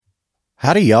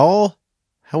Howdy, y'all.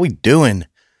 How we doing?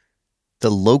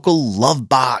 The Local Love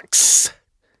Box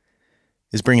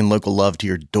is bringing local love to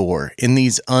your door. In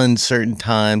these uncertain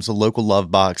times, the Local Love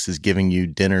Box is giving you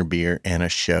dinner, beer, and a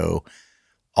show,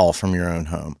 all from your own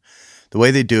home. The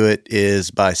way they do it is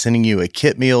by sending you a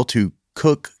kit meal to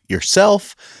cook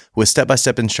yourself with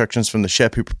step-by-step instructions from the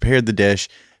chef who prepared the dish,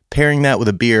 pairing that with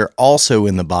a beer also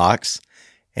in the box,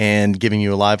 and giving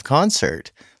you a live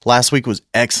concert. Last week was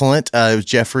excellent. It was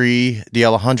Jeffrey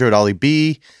D'Alejandro at Ollie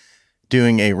B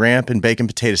doing a ramp and bacon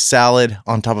potato salad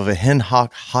on top of a hen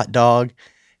hock hot dog,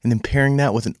 and then pairing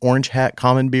that with an Orange Hat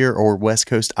Common Beer or West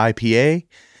Coast IPA.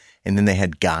 And then they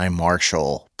had Guy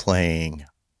Marshall playing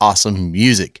awesome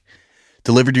music.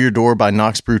 Delivered to your door by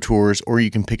Knox Brew Tours, or you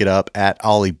can pick it up at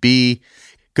Ollie B.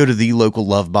 Go to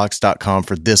thelocallovebox.com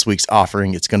for this week's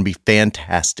offering. It's going to be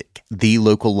fantastic.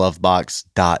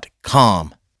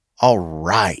 thelocallovebox.com. All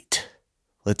right,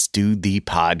 let's do the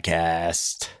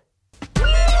podcast.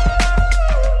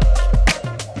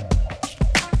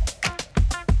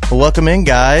 Well, welcome in,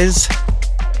 guys.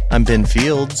 I'm Ben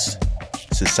Fields.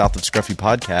 This is South of Scruffy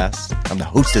Podcast. I'm the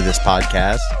host of this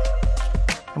podcast.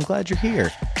 I'm glad you're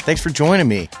here. Thanks for joining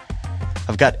me.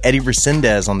 I've got Eddie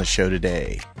Resendez on the show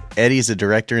today. Eddie is a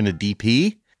director and a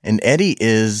DP, and Eddie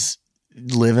is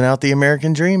living out the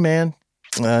American dream, man.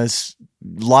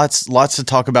 Lots to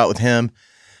talk about with him.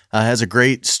 Has a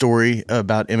great story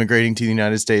about immigrating to the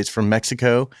United States from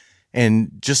Mexico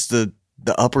and just the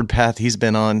upward path he's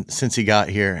been on since he got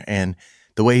here and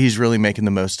the way he's really making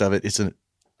the most of it. It's a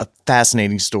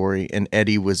fascinating story, and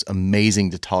Eddie was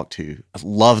amazing to talk to. I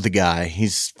love the guy.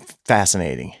 He's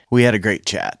fascinating. We had a great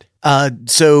chat.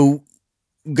 So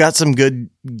got some good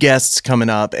guests coming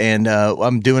up, and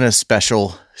I'm doing a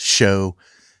special show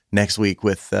next week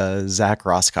with Zach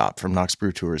Roskop from Knox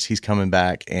Brew Tours. He's coming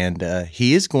back, and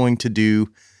he is going to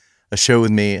do a show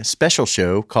with me, a special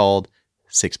show called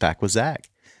Six Pack with Zach.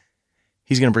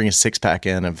 He's going to bring a six-pack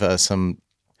in of some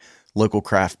local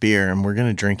craft beer, and we're going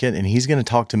to drink it, and he's going to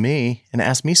talk to me and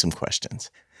ask me some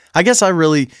questions. I guess I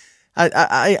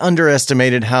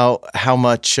underestimated how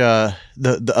much of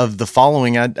the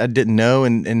following I didn't know,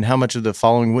 and how much of the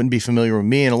following wouldn't be familiar with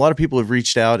me. And a lot of people have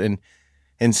reached out and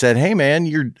said, hey, man,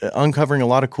 you're uncovering a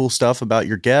lot of cool stuff about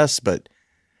your guests, but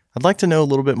I'd like to know a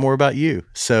little bit more about you.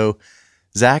 So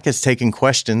Zach is taking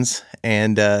questions,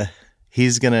 and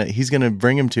he's gonna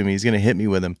bring them to me. He's going to hit me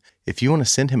with them. If you want to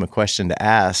send him a question to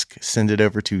ask, send it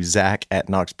over to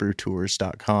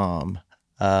Zach@knoxbrewtours.com,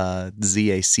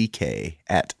 ZACK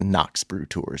at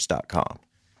knoxbrewtours.com.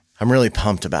 I'm really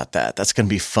pumped about that. That's going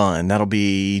to be fun. That'll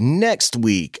be next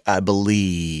week, I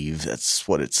believe. That's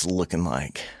what it's looking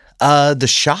like. The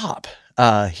shop,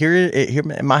 here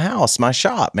in my house, my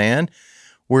shop, man,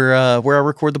 where I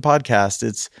record the podcast.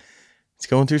 It's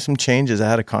going through some changes. I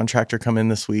had a contractor come in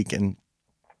this week and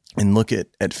look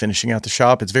at finishing out the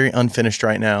shop. It's very unfinished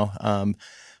right now.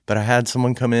 But I had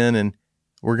someone come in, and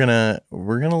we're going to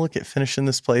look at finishing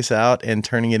this place out and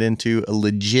turning it into a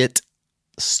legit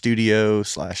studio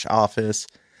 / office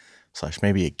 /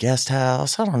 maybe a guest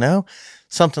house. I don't know.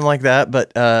 Something like that,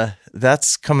 but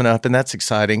that's coming up, and that's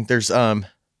exciting. There's I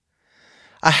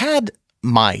had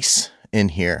mice in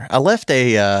here. I left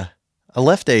a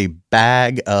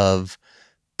bag of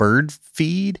bird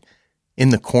feed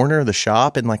in the corner of the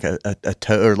shop in like a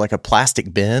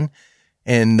plastic bin,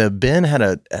 and the bin had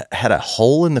a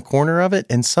hole in the corner of it,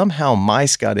 and somehow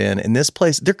mice got in. And this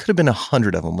place, there could have been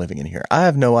 100 of them living in here. I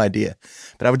have no idea,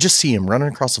 but I would just see them running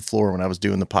across the floor when I was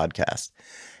doing the podcast,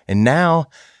 and now.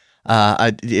 I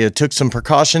took some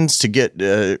precautions to get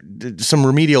some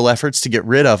remedial efforts to get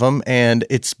rid of them, and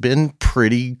it's been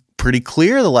pretty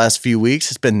clear the last few weeks.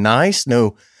 It's been nice,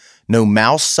 no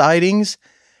mouse sightings,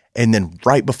 and then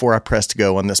right before I pressed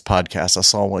go on this podcast, I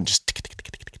saw one just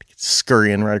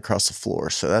scurrying right across the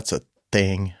floor. So that's a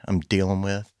thing I'm dealing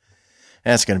with.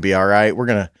 That's going to be all right. We're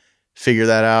going to figure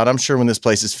that out. I'm sure when this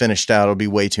place is finished out, it'll be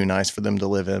way too nice for them to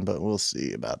live in, but we'll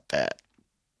see about that.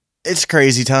 It's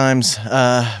crazy times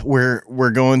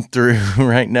we're going through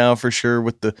right now for sure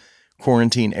with the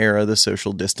quarantine era, the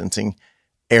social distancing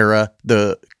era,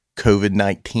 the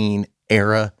COVID-19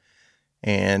 era,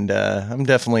 and I'm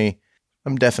definitely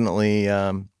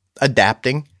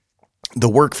adapting. The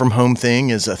work from home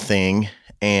thing is a thing,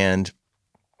 and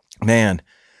man,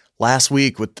 last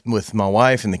week with my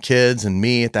wife and the kids and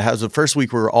me at the house, the first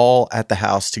week we were all at the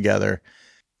house together.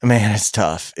 Man, it's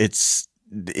tough. It's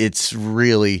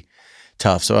really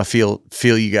tough. So I feel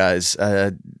you guys.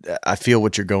 I feel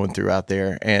what you're going through out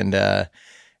there, and I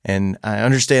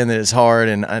understand that it's hard,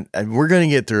 and we're going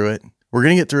to get through it. we're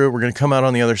going to get through it. We're going to come out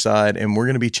on the other side, and we're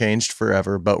going to be changed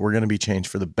forever, but we're going to be changed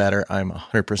for the better. I'm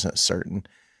 100% certain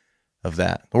of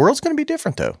that. The world's going to be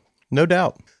different, though. No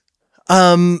doubt.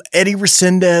 Eddie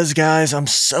Resendez, guys, I'm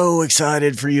so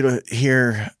excited for you to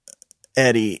hear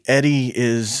Eddie. Eddie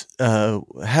has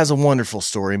a wonderful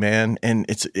story, man. And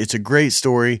it's a great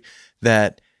story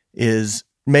that is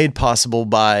made possible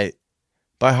by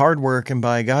hard work and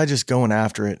by a guy just going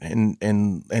after it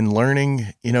and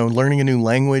learning, learning a new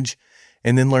language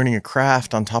and then learning a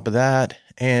craft on top of that.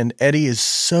 And Eddie is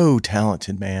so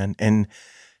talented, man, and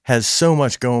has so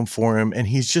much going for him. And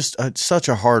he's just such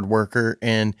a hard worker,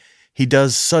 and he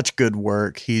does such good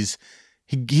work. He's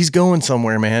going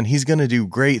somewhere, man. He's going to do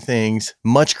great things,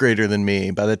 much greater than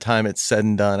me by the time it's said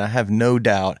and done. I have no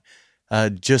doubt.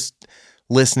 Just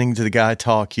listening to the guy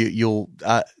talk, you'll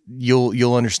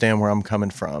understand where I'm coming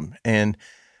from. And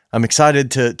I'm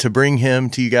excited to bring him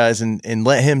to you guys and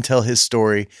let him tell his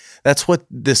story. That's what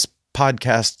this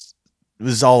podcast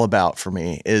is all about for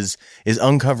me, is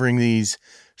uncovering these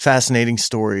fascinating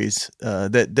stories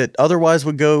that otherwise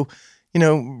would go,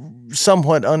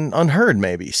 somewhat unheard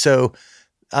maybe. So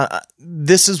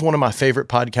this is one of my favorite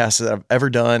podcasts that I've ever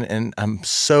done, and I'm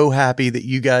so happy that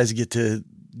you guys get to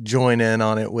join in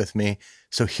on it with me.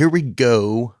 So here we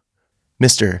go,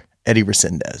 Mr. Eddie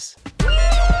Resendez.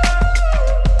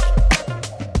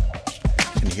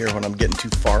 Can you hear when I'm getting too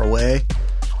far away?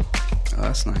 Oh,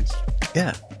 that's nice.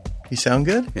 Yeah. You sound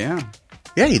good? Yeah.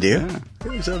 Yeah, you do.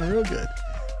 Yeah. You sound real good.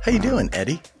 How you doing,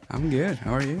 Eddie? I'm good.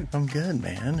 How are you? I'm good,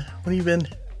 man. What have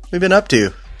you been up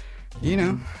to?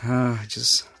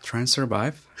 Just trying to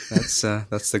survive. That's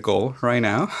the goal right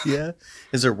now. Yeah.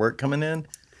 Is there work coming in?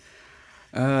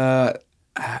 I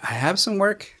have some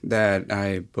work that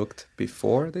I booked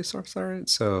before they started.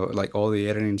 So like all the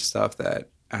editing stuff that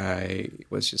I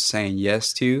was just saying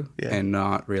yes to and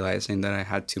not realizing that I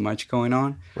had too much going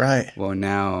on. Right. Well,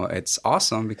 now it's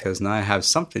awesome because now I have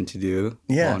something to do.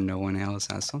 Yeah. While no one else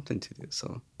has something to do.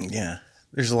 So yeah,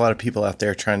 there's a lot of people out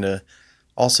there trying to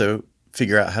also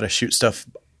figure out how to shoot stuff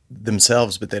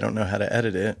themselves, but they don't know how to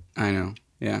edit it. I know.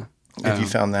 Yeah. Have you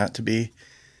found that to be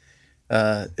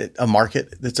a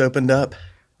market that's opened up?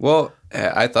 Well,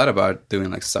 I thought about doing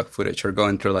like stock footage or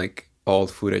going through like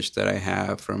old footage that I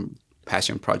have from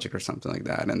passion project or something like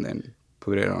that, and then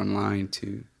put it online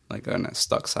to like on a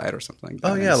stock site or something like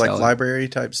that. Oh yeah, like library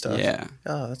type stuff. Yeah.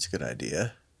 Oh, that's a good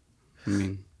idea. I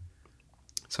mean,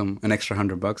 an extra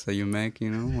 $100 that you make,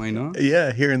 why not?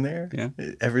 Yeah, here and there. Yeah.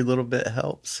 Every little bit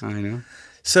helps. I know.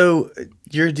 So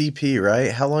you're a DP,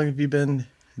 right? How long have you been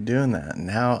doing that, and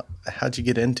how'd you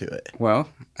get into it? Well,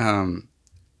 I'm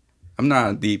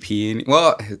not a DP.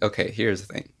 Well, okay, here's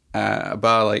the thing.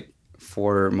 About like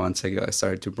 4 months ago, I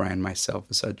started to brand myself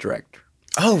as a director.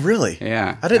 Oh, really?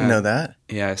 Yeah. I didn't know that.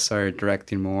 Yeah, I started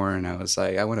directing more, and I was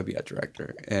like, I want to be a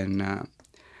director. And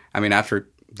after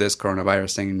this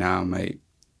coronavirus thing, now I'm a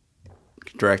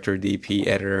director, DP,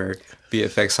 editor,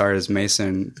 VFX artist,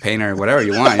 mason, painter, whatever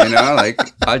you want, like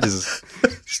I'll just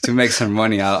to make some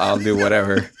money, I'll do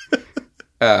whatever.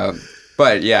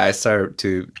 But yeah, I started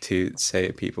to say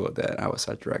to people that I was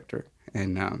a director,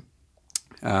 and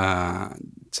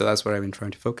so that's what I've been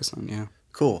trying to focus on. Yeah.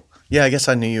 Cool. Yeah, I guess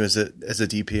I knew you as a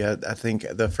DP. I think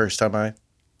the first time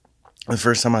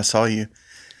I saw you,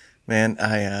 man,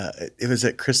 it was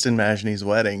at Kristen Majney's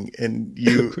wedding, and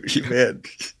you, man,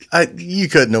 you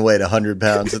couldn't have weighed 100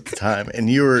 pounds at the time, and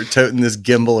you were toting this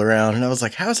gimbal around, and I was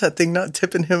like, how's that thing not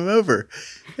tipping him over?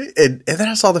 And then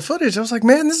I saw the footage. I was like,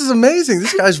 man, this is amazing.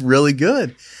 This guy's really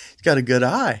good. He's got a good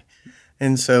eye.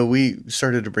 And so we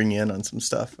started to bring you in on some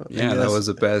stuff. Yeah, that was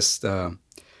the best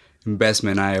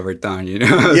investment I ever done,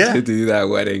 Yeah. to do that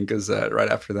wedding, because right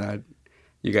after that,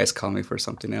 you guys called me for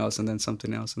something else, and then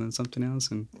something else, and then something else,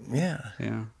 and yeah.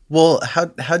 Well,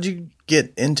 how'd you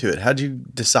get into it? How'd you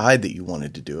decide that you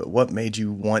wanted to do it? What made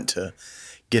you want to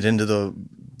get into the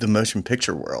motion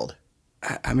picture world?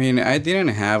 I mean, I didn't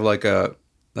have like a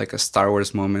Star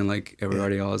Wars moment like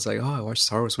everybody else. Like, oh, I watched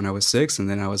Star Wars when I was 6, and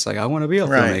then I was like, I want to be a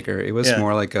filmmaker. It was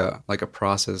more like a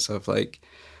process of like,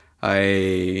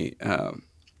 you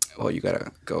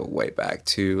gotta go way back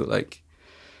to like,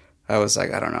 I was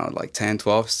like, I don't know, like 10,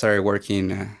 12, started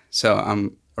working. So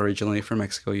I'm originally from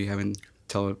Mexico. You haven't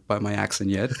told by my accent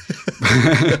yet.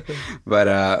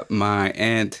 But my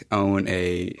aunt owned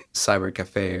a cyber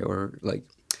cafe, or like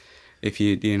if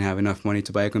you didn't have enough money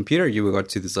to buy a computer, you would go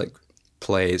to this like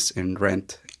place and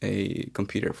rent a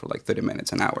computer for like 30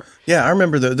 minutes, an hour. Yeah, I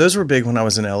remember those were big when I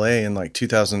was in LA in like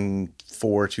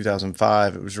 2004,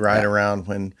 2005. It was right around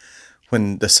when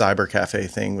the cyber cafe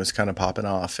thing was kind of popping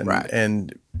off,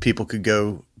 and people could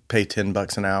go pay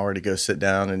 $10 an hour to go sit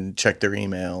down and check their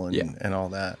email and all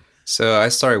that. So I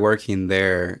started working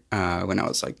there when I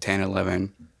was like 10,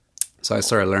 11. So I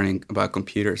started learning about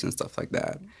computers and stuff like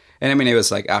that. And I mean, it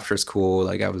was like after school,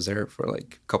 like I was there for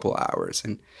like a couple of hours.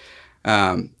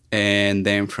 And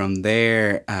then from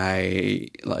there, I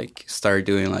like started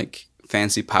doing like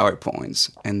fancy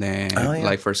PowerPoints and then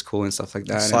like for school and stuff like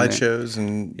that. Slideshows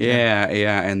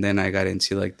yeah. And then I got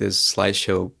into like this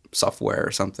slideshow software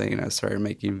or something, and I started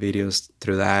making videos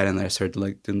through that, and I started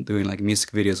like doing like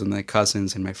music videos with my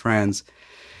cousins and my friends.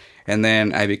 And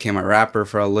then I became a rapper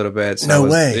for a little bit. So no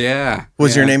way. Yeah.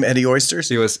 Was your name Eddie Oysters?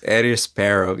 It was Eddie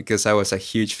Sparrow because I was a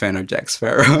huge fan of Jack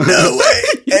Sparrow. No way.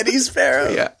 Eddie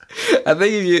Sparrow. Yeah. I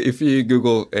think if you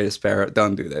Google Eddie Sparrow,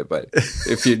 don't do that. But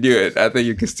if you do it, I think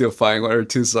you can still find 1 or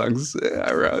 2 songs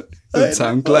I wrote on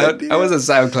SoundCloud. I was a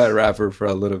SoundCloud rapper for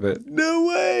a little bit. No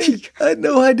way. I had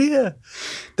no idea.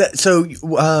 So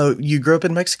you grew up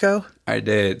in Mexico? I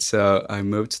did. So I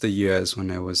moved to the U.S.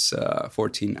 when I was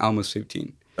 14, almost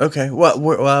 15. Okay.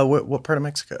 What part of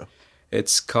Mexico?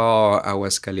 It's called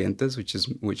Aguascalientes,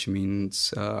 which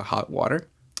means hot water.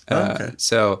 Okay.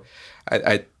 So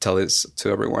I tell this to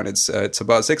everyone. It's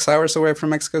about 6 hours away from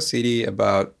Mexico City,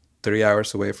 about 3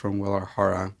 hours away from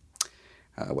Guadalajara.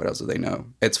 What else do they know?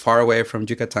 It's far away from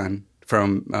Yucatan,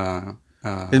 from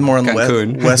it's more on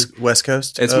Cancun. the west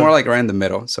coast? It's more like right in the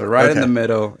middle. So in the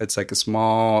middle, it's like a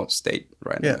small state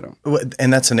right in the middle.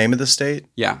 And that's the name of the state?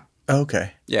 Yeah.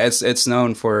 Okay. Yeah, it's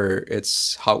known for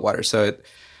its hot water. So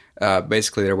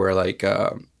basically there were like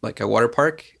a water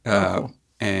park, cool.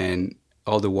 and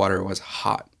all the water was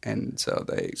hot, and so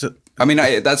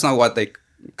that's not what they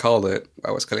called it.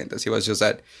 Aguascalientes. It was just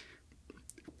that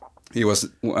it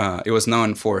was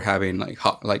known for having like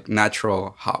hot, like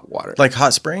natural hot water, like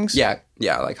hot springs. Yeah,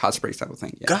 like hot springs type of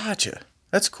thing. Yeah. Gotcha.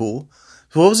 That's cool.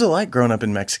 So what was it like growing up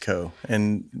in Mexico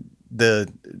in the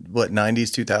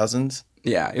 90s, 2000s?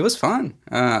 Yeah, it was fun.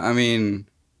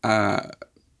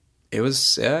 It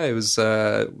was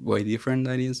way different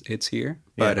than it's here,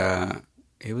 but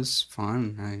it was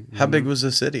fun. How big was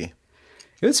the city?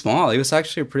 It was small. It was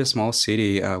actually a pretty small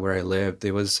city where I lived.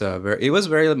 It was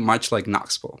very much like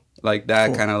Knoxville, like that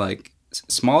cool. Kind of like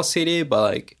small city, but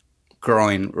like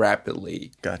growing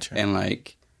rapidly. Gotcha. And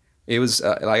like it was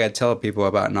like I tell people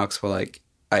about Knoxville, like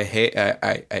I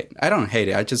don't hate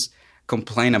it. I just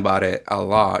complain about it a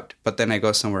lot, but then I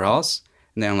go somewhere else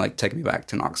and then I'm like, take me back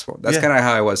to Knoxville. That's kind of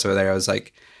how I was over there. I was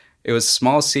like, it was a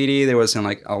small city. There wasn't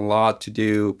like a lot to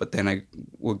do, but then I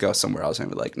would go somewhere else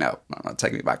and be like, no,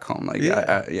 take me back home. Like,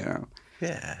 Yeah.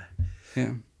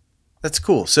 Yeah. That's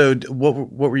cool. So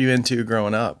what were you into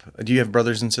growing up? Do you have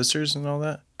brothers and sisters and all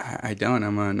that? I don't.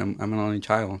 I'm an only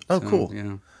child. Oh, so, cool.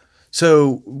 Yeah.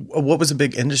 So what was a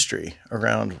big industry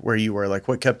around where you were? Like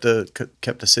what kept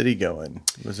the city going?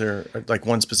 Was there like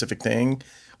one specific thing?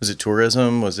 Was it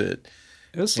tourism? Was it?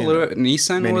 It was a little bit.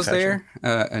 Nissan was there.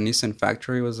 A Nissan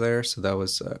factory was there. So that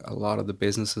was a lot of the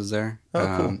businesses there.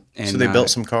 Oh, cool. And, so they built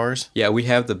some cars? Yeah, we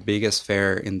have the biggest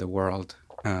fair in the world.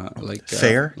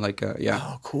 Fair? Yeah.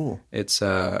 Oh, cool. It's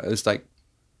like,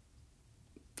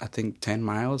 I think 10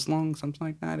 miles long, something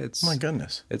like that. Oh my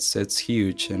goodness. It's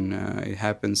huge, and it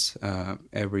happens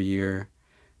every year,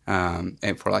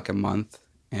 and for like a month,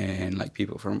 and like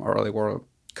people from all over the world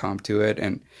come to it,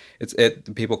 and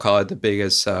people call it the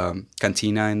biggest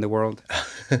cantina in the world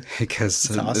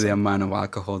because awesome. The amount of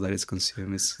alcohol that is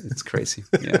consumed is crazy.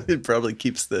 Yeah. It probably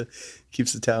keeps the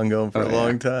town going for a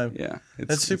long time. Yeah,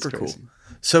 that's super cool.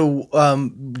 So,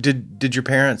 did your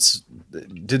parents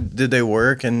did they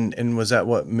work and was that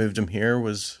what moved them here?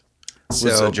 Was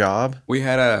a job? We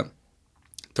had a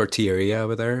tortilleria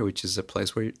over there, which is a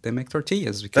place where they make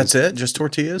tortillas. That's it? Just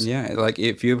tortillas? Yeah, like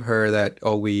if you've heard that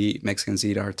all we Mexicans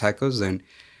eat are tacos, then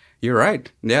you're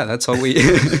right. Yeah, that's all we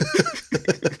eat.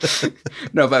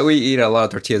 No, but we eat a lot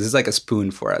of tortillas. It's like a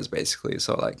spoon for us, basically.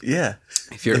 So like, yeah,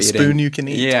 if you're eating, spoon you can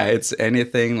eat. Yeah, it's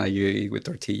anything like you eat with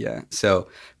tortilla. So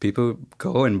people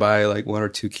go and buy like 1 or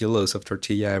 2 kilos of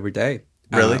tortilla every day.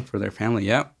 Really? For their family,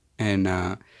 yeah. And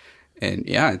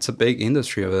yeah, it's a big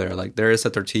industry over there. Like there is a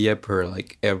tortilla per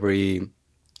like every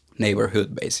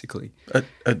neighborhood, basically.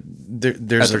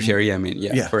 There's a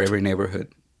tortilla. For every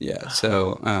neighborhood. Yeah,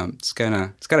 so it's kind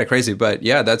of crazy, but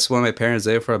yeah, that's when my parents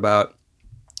did for about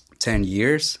 10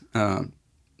 years.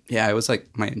 Yeah, it was like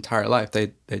my entire life.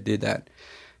 They did that,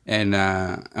 and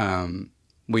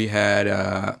we had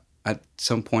at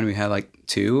some point we had like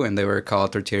 2, and they were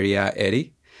called Tortilleria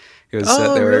Eddie. It was,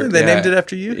 really? They named it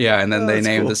after you? Yeah, and then they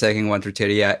named the second one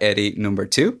Tortilleria Eddie number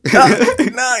 2. Oh,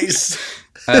 nice.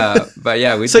 But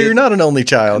yeah, So you're not an only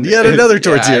child. You had another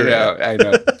tortilleria. I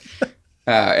know.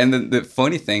 And the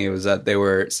funny thing was that they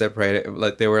were separated,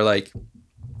 like they were like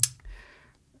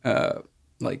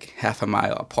half a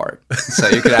mile apart, so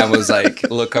you could almost like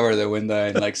look over the window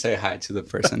and like say hi to the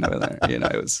person over there. You know,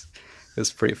 it was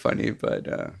pretty funny. But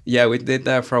yeah, we did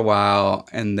that for a while,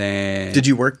 and then Did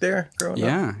you work there growing up?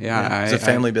 Yeah, yeah. It's a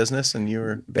family business, and you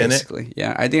were basically in it.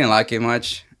 Yeah, I didn't like it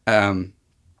much.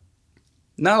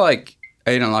 Not like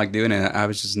I didn't like doing it. I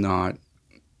was just not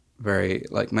very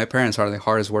like my parents are the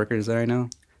hardest workers that I know.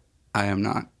 I am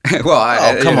not.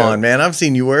 Well, come on, man! I've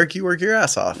seen you work. You work your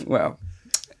ass off. Well,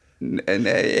 and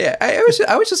yeah,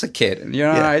 I was just a kid, and you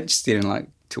know, I just didn't like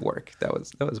to work. That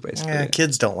was basically. Yeah, it.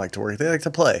 Kids don't like to work; they like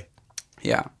to play.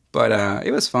 Yeah, but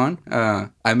it was fun.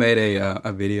 I made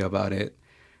a video about it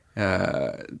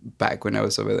back when I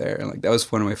was over there, and like that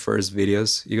was one of my first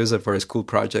videos. It was for a school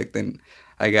project, and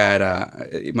I got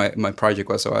my project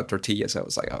was about tortillas. I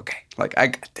was like, okay, like I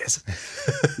got this.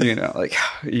 You know, like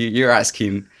you're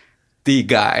asking the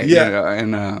guy. Yeah. You know,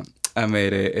 and I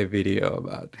made a video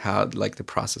about how like the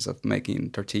process of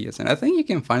making tortillas, and I think you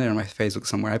can find it on my Facebook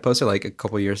somewhere. I posted like a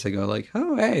couple years ago, like,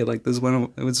 oh hey, like it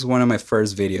was one of my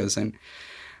first videos, and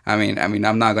I mean,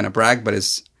 I'm not gonna brag, but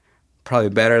it's probably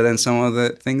better than some of the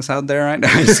things out there right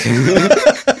now. Just kidding.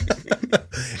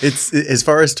 It's as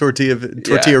far as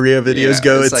tortilleria videos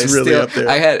go, it's like really still, up there.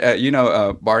 I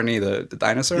had Barney the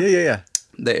dinosaur. Yeah.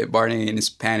 Barney in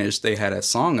Spanish, they had a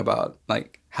song about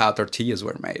like how tortillas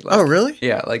were made. Like, Oh, really?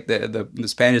 Yeah, like the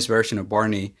Spanish version of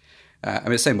Barney. I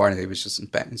mean, the same Barney, it was just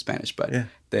in Spanish, but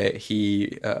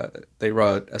they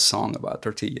wrote a song about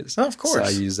tortillas. Oh, of course. So I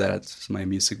used that as my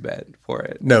music bed for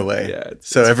it. No way. Yeah.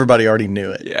 So everybody already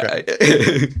knew it. Yeah.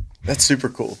 Right. That's super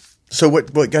cool. So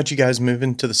what got you guys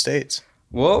moving to the States?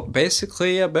 Well,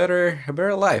 basically a better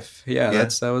life. Yeah,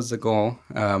 that was the goal.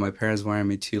 My parents wanted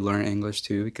me to learn English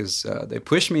too because they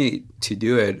pushed me to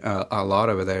do it a lot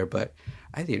over there, but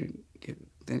I didn't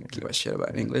give a shit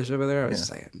about English over there. I was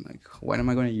just like, when am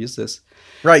I going to use this?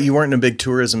 Right, you weren't in a big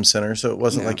tourism center, so it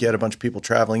wasn't like you had a bunch of people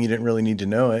traveling. You didn't really need to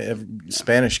know it.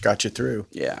 Spanish got you through.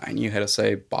 Yeah, I knew how to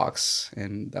say box,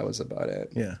 and that was about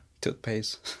it. Yeah.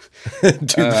 Toothpaste.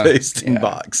 Toothpaste and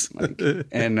box.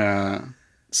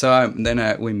 So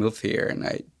then we moved here, and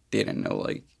I didn't know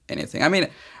like anything. I mean,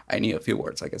 I knew a few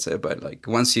words, like I said, but like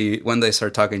when they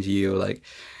start talking to you, like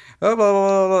blah blah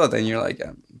blah blah, then you're like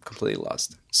I'm completely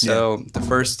lost. So the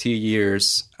first 2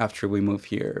 years after we moved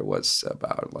here was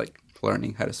about like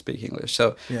learning how to speak English.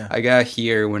 So I got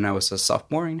here when I was a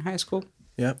sophomore in high school.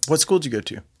 Yeah. What school did you go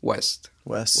to? West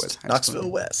Knoxville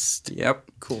school. West.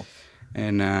 Yep. Cool.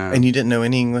 And you didn't know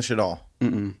any English at all?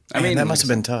 Mm-mm. I mean, that must have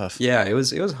been tough. Yeah, it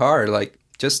was hard. Like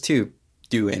just to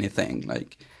do anything,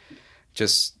 like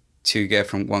just to get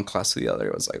from one class to the other.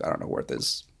 It was like I don't know where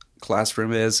this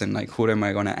classroom is, and like who am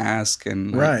I going to ask?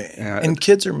 And like, right, and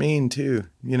kids are mean too.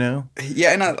 You know.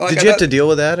 Yeah. And did you have to deal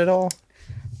with that at all?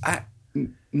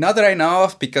 Not that I know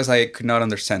of, because I could not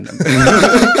understand them.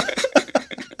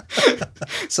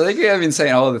 So they could have been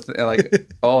saying all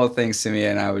the things to me,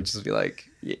 and I would just be like,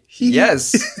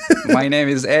 "Yes, my name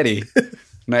is Eddie.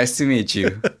 Nice to meet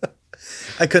you."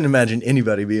 I couldn't imagine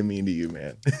anybody being mean to you,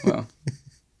 man. Well,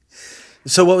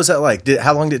 so what was that like?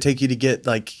 How long did it take you to get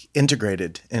like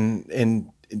integrated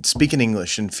and speaking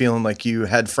English and feeling like you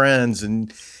had friends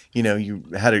and you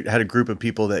had a group of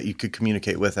people that you could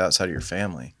communicate with outside of your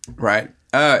family? Right.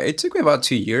 It took me about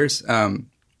 2 years.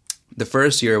 The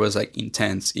first year was like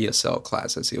intense ESL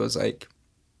classes. It was like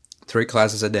 3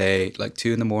 classes a day, like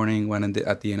 2 in the morning, 1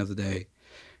 at the end of the day,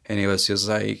 and it was just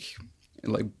like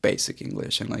basic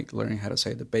English and like learning how to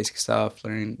say the basic stuff,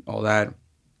 learning all that.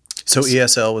 So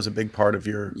ESL was a big part of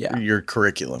your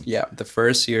curriculum. Yeah, the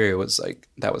first year it was like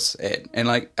that was it, and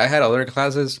like I had other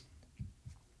classes,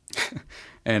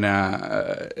 and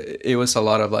it was a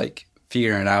lot of like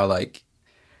figuring out like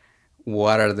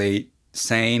what are they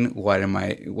saying, what am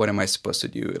I supposed to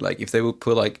do? Like if they would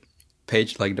put like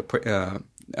page like the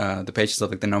pages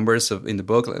of like the numbers in the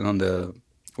book on the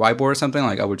whiteboard or something,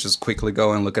 like I would just quickly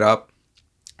go and look it up,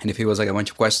 and if it was like a bunch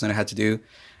of questions that I had to do,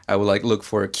 I would like look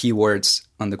for keywords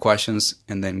on the questions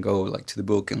and then go like to the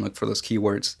book and look for those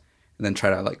keywords and then try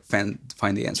to like find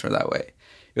the answer that way.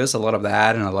 It was a lot of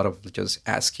that and a lot of just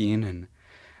asking. And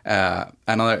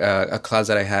another a class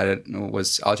that I had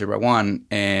was Algebra 1,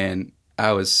 and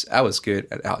I was good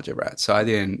at algebra, so I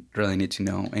didn't really need to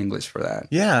know English for that.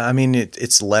 Yeah, I mean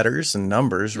it's letters and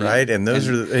numbers, right? And those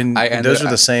are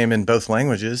the same in both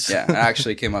languages. Yeah, I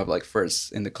actually came up like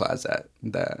first in the class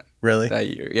that really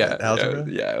that year. Yeah, algebra.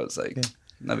 Yeah, it was like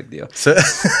no big deal. So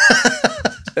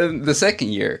and the second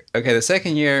year,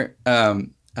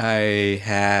 I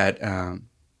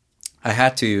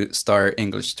had to start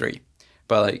English 3,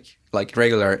 but like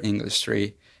regular English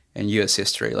 3 and US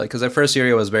history. Like, because the first year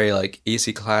it was very like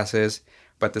easy classes,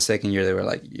 but the second year they were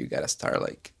like, you gotta start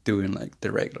like doing like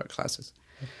the regular classes.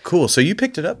 Cool. So you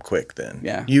picked it up quick then.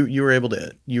 Yeah. You were able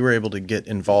to get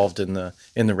involved in the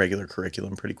regular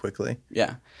curriculum pretty quickly.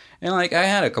 Yeah. And like I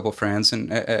had a couple friends,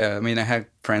 and I mean I had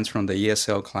friends from the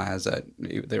ESL class that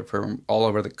they're from all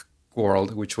over the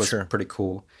world, which was pretty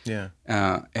cool. Yeah.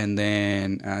 And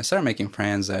then I started making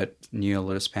friends that knew a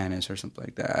little Spanish or something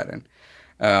like that. And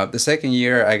the second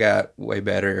year I got way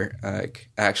better.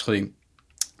 Like actually,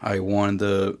 I won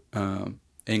the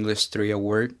English 3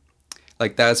 award.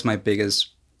 Like that's my biggest.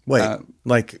 Wait,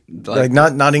 like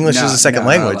not English as a second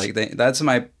language. Like that's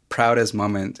my proudest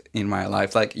moment in my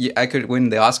life. Like I could win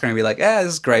the Oscar and be like,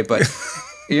 this is great. But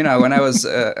when I was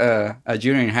a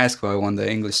junior in high school, I won the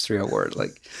English 3 award.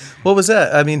 Like, what was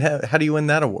that? I mean, how do you win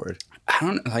that award? I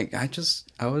don't like. I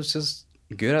was just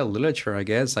good at literature, I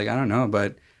guess. Like I don't know,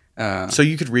 but. So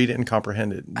you could read it and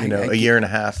comprehend it. A year and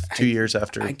a half, 2 years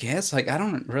after. I guess. Like I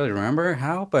don't really remember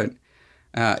how, but.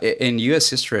 In U.S.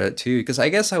 history too, because I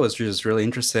guess I was just really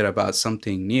interested about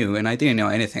something new, and I didn't know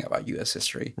anything about U.S.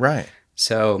 history. Right.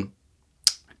 So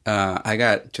I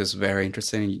got just very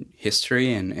interested in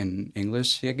history and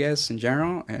English, I guess, in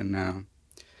general, and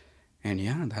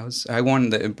yeah, I won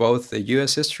both the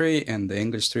U.S. history and the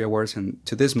English 3 awards, and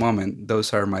to this moment,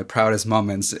 those are my proudest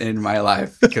moments in my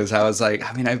life because I was like,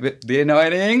 I mean, I didn't know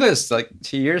any English like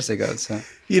 2 years ago. So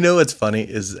what's funny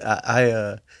is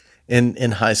I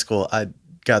in high school I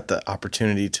got the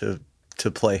opportunity to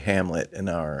play Hamlet in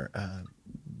our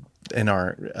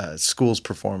school's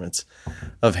performance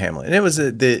of Hamlet, and it was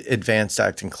the advanced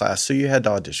acting class, so you had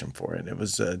to audition for it. It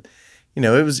was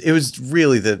it was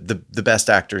really the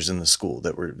best actors in the school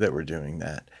that were doing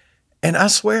that. And I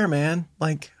swear, man,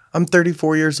 like I'm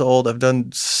 34 years old. I've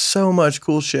done so much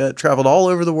cool shit, traveled all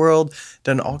over the world,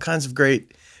 done all kinds of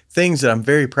great things that I'm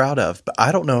very proud of. But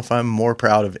I don't know if I'm more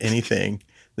proud of anything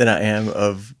than I am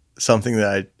of something that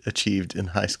I achieved in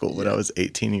high school when I was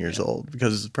 18 years old,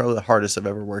 because it's probably the hardest I've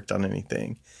ever worked on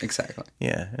anything. Exactly.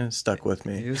 Yeah, and it stuck with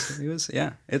me. It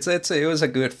was a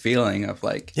good feeling of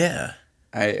like, yeah,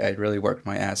 I really worked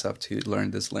my ass off to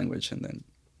learn this language, and then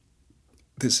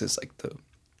this is like the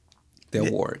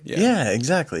award. Yeah. Yeah,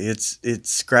 exactly.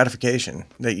 It's gratification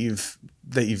that you've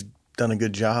done a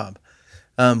good job.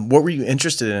 What were you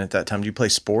interested in at that time? Did you play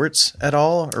sports at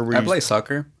all, or I play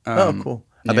soccer. Cool.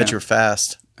 I bet you were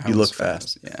fast. You look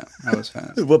fast. Yeah, I was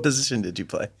fast. What position did you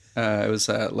play? It was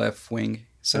left wing.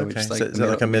 So okay. It's like, so is that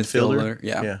like a midfielder?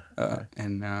 Yeah.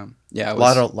 A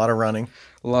lot of running.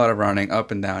 A lot of running,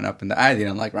 up and down, up and down. I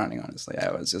didn't like running, honestly.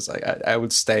 I was just like, I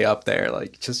would stay up there,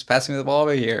 like, just pass me the ball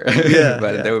over here. Yeah,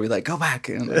 but they would be like, go back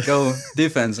and like, go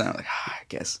defense. And I'm like, I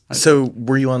guess. So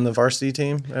were you on the varsity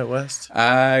team at West?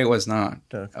 I was not.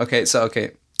 Okay.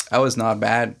 I was not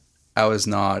bad. I was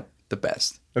not the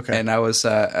best. Okay. And I was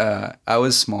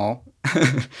small.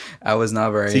 I was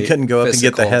not very. So you couldn't go physical.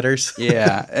 up and get the headers.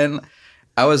 Yeah, and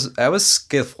I was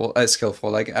skillful.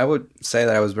 Like I would say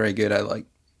that I was very good at like,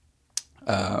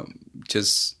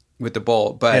 just with the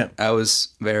ball. But I was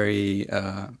very.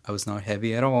 I was not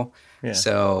heavy at all. Yeah.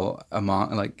 So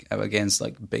against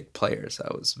like big players,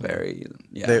 I was very.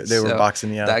 Yeah. They were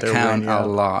boxing you out. That counted a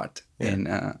lot in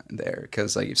there,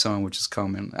 because like if someone would just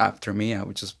come in after me, I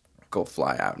would just go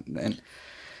fly out.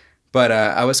 But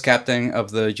I was captain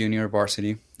of the junior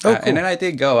varsity. Oh, cool. And then I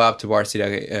did go up to varsity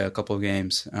a couple of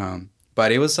games.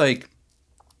 But it was like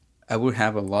I would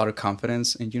have a lot of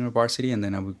confidence in junior varsity, and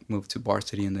then I would move to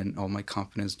varsity, and then all my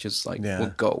confidence just like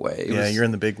would go away. You're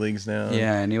in the big leagues now.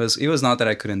 Yeah, and it was not that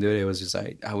I couldn't do it. It was just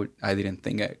I didn't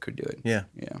think I could do it. Yeah.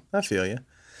 I feel you.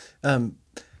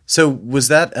 So was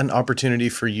that an opportunity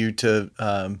for you to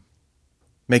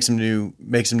make some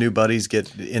new buddies,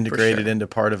 get integrated into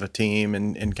part of a team,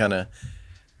 and kind of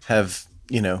have,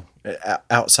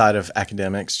 outside of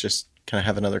academics, just kind of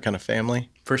have another kind of family?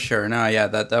 For sure. No, yeah,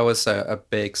 that was a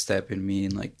big step in me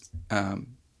in like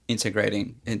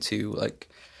integrating into like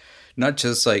not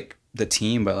just like the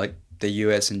team, but like the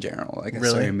U.S. in general. Like I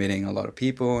started meeting a lot of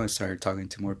people and started talking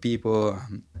to more people.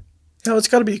 It's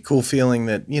got to be a cool feeling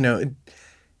that,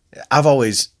 I've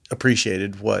always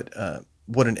appreciated what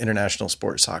an international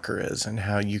sport soccer is, and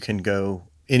how you can go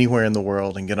anywhere in the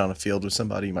world and get on a field with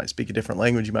somebody. You might speak a different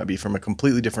language. You might be from a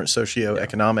completely different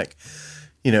socioeconomic,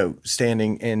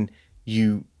 standing, and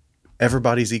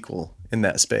everybody's equal in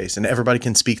that space, and everybody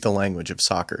can speak the language of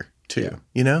soccer too.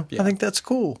 I think that's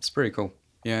cool. It's pretty cool.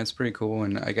 Yeah, it's pretty cool.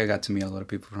 And I got to meet a lot of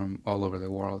people from all over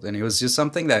the world, and it was just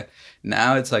something that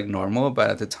now it's like normal, but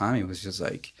at the time it was just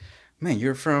like, man,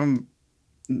 you're from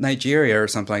Nigeria or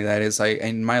something like that. It's like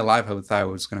in my life, I would thought I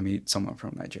was going to meet someone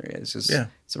from Nigeria. It's just,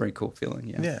 it's a very cool feeling.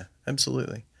 Yeah. Yeah,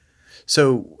 absolutely.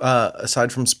 So,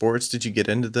 aside from sports, did you get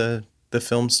into the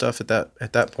film stuff at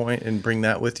that point and bring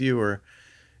that with you, or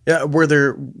were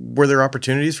there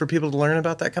opportunities for people to learn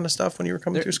about that kind of stuff when you were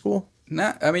coming through school?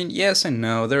 I mean, yes and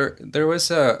no. There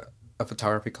was a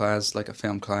photography class, like a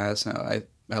film class. I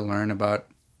learned about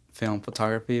film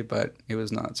photography, but it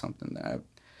was not something that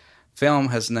film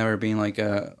has never been like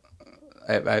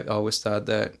I always thought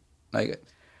that, like,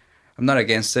 I'm not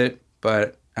against it,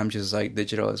 but I'm just like,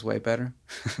 digital is way better.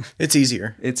 It's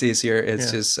easier. It's easier.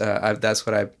 It's just that's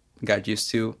what I got used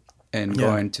to, and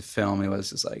going to film, it was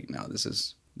just like, no, this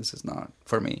is not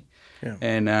for me. Yeah.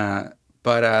 And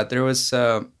but there was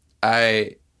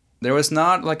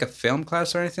not like a film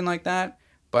class or anything like that,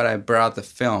 but I brought the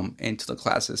film into the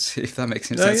classes, if that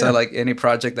makes any sense. So like any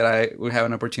project that I would have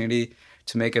an opportunity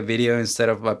to make a video instead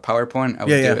of a PowerPoint, I would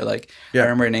do it. Like I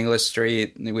remember in English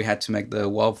 3, we had to make the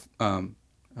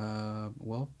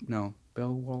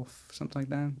Beowulf, something like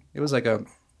that. It was like a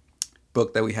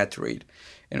book that we had to read,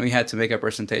 and we had to make a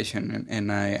presentation,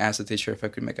 and I asked the teacher if I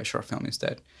could make a short film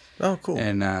instead. Oh, cool.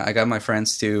 And I got my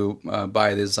friends to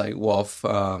buy this like wolf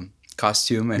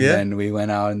costume, and then we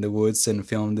went out in the woods and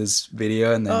filmed this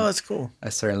video, and then that's cool. I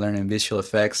started learning visual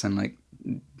effects and like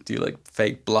do like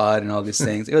fake blood and all these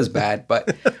things. It was bad,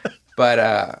 but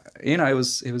you know, it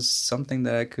was something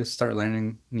that I could start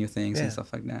learning new things and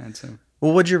stuff like that. So.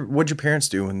 Well, what'd your parents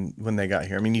do when they got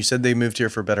here? I mean, you said they moved here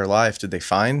for a better life. Did they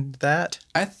find that?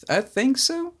 I think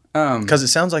so. Because it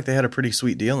sounds like they had a pretty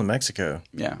sweet deal in Mexico.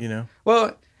 Yeah. You know?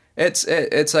 Well, it's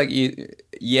like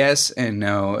yes and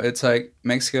no. It's like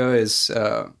Mexico is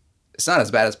it's not as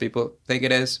bad as people think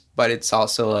it is, but it's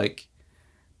also like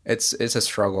it's a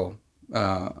struggle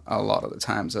a lot of the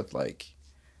times of like,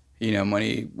 you know,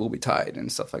 money will be tight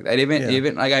and stuff like that.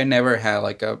 Even like I never had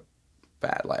like a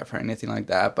bad life or anything like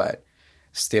that, but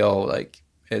still like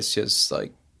it's just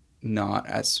like not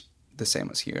as the same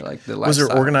as here. Like the lifestyle. Was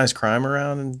there organized crime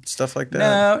around and stuff like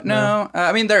that? No.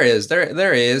 I mean there is,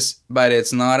 but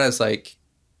it's not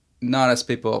as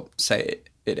people say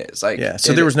it is. Like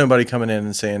so there was nobody coming in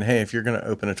and saying, "Hey, if you're going to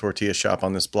open a tortilla shop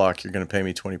on this block, you're going to pay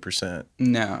me 20%."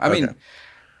 No, I mean,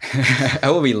 I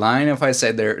would be lying if I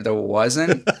said there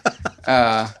wasn't.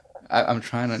 I'm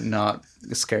trying to not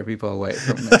scare people away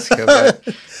from Mexico,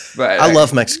 but I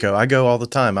love Mexico. I go all the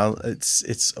time.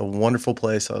 It's a wonderful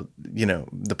place. You know,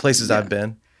 the places I've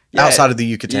been outside of the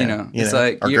Yucatan, it's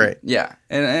like are great. Yeah,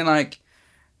 and like,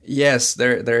 yes,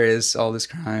 there is all this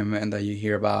crime and that you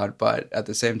hear about, but at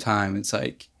the same time, it's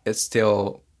like it's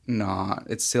still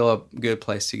a good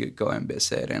place to go and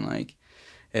visit, and like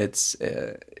it's.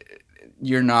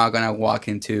 You're not gonna walk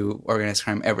into organized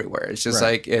crime everywhere. It's just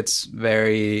like it's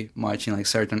very much in like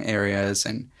certain areas,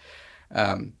 and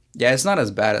it's not as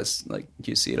bad as like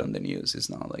you see it on the news. It's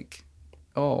not like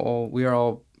oh we are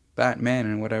all bad men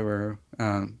and whatever.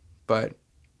 But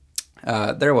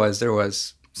there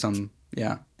was some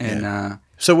and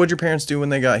so what'd your parents do when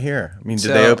they got here? I mean,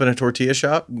 did they open a tortilla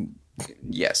shop?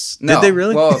 Yes. No. Did they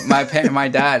really? Well, my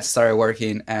dad started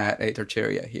working at a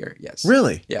tortilleria here. Yes.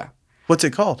 Really? Yeah. What's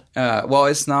it called? Well,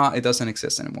 it doesn't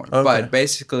exist anymore. Okay. But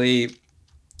basically,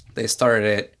 they started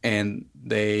it and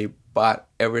they bought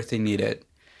everything needed.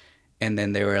 And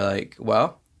then they were like,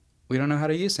 well, we don't know how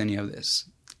to use any of this.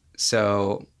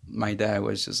 So my dad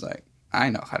was just like, I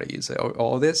know how to use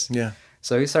all this. Yeah.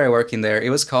 So he started working there.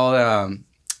 It was called,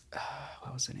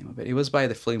 what was the name of it? It was by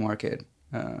the flea market.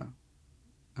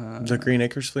 The Green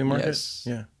Acres Flea Market? Yes.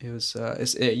 Yeah. It was,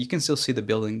 you can still see the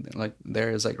building, like,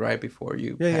 there is, like, right before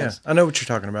you pass. I know what you're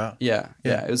talking about. Yeah.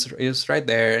 It was right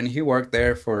there, and he worked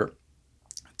there for,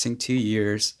 I think, 2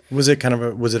 years. Was it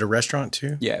was it a restaurant,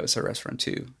 too? Yeah, it was a restaurant,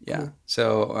 too. Yeah. Cool.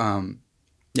 So,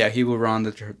 he would run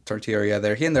the tortilleria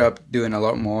there. He ended up doing a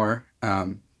lot more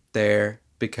there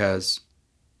because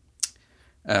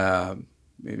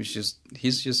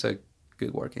he's just a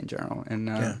good work in general. And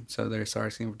so they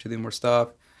started to do more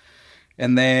stuff.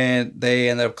 And then they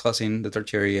ended up closing the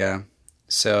tortilleria.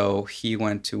 So he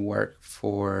went to work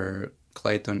for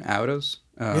Clayton Autos.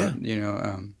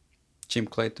 Jim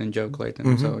Clayton, Joe Clayton.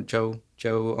 Mm-hmm. So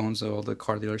Joe owns all the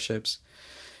car dealerships.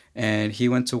 And he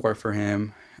went to work for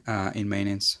him in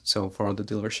maintenance. So for all the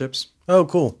dealerships. Oh,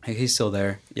 cool. He's still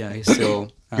there. Yeah, he's still...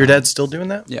 Your dad's still doing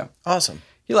that? Yeah. Awesome.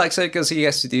 He likes it because he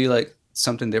has to do like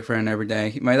something different every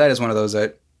day. My dad is one of those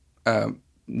that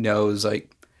knows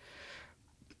like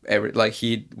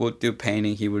he would do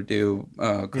painting, he would do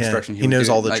construction. He knows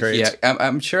all the trades. Yeah,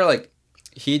 I'm sure like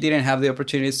he didn't have the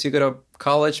opportunities to go to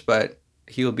college, but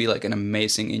he will be like an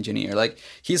amazing engineer. Like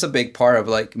he's a big part of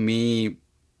like me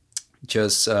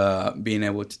just being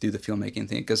able to do the filmmaking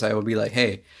thing, because I would be like,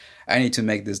 hey, I need to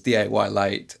make this DIY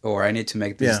light, or I need to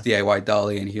make this DIY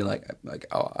dolly, and he like,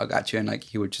 oh, I got you, and like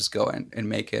he would just go and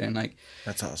make it, and like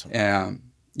that's awesome.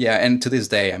 Yeah, and to this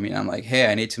day, I mean, I'm like, hey,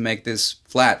 I need to make this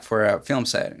flat for a film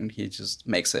set, and he just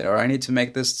makes it, or I need to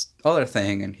make this other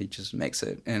thing, and he just makes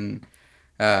it, and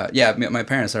yeah, my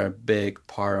parents are a big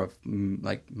part of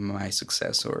like my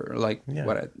success, or like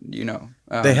what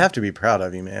they have to be proud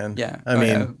of you, man. Yeah, I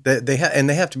mean, they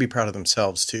have to be proud of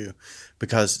themselves too,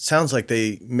 because it sounds like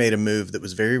they made a move that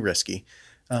was very risky.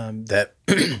 That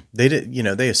they did,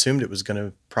 they assumed it was going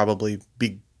to probably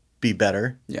be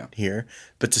better here,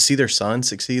 but to see their son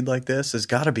succeed like this has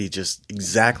got to be just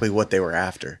exactly what they were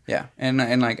after. Yeah, and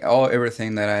like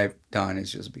everything that I've done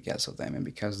is just because of them, and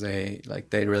because they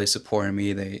really supported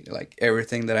me. They like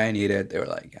everything that I needed. They were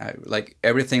like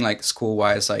everything, like school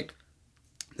wise, like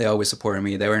they always supported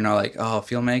me. They were not like, oh,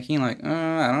 filmmaking, like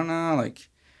I don't know, like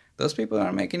those people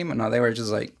aren't making it. No, they were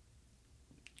just like,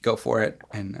 go for it,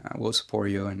 and we'll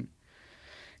support you.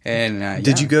 And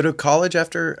did you go to college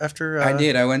after? I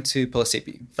did. I went to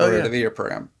Pellissippi for the video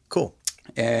program. Cool.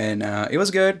 And it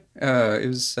was good. It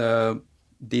was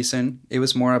decent. It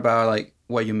was more about like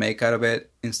what you make out of it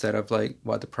instead of like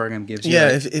what the program gives you. Yeah,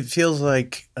 it feels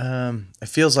like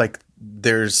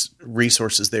there's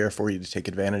resources there for you to take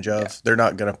advantage of. Yeah. They're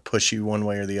not going to push you one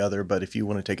way or the other, but if you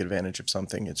want to take advantage of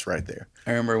something, it's right there.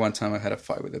 I remember one time I had a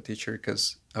fight with a teacher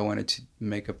because I wanted to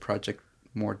make a project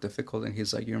more difficult, and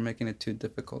he's like, you're making it too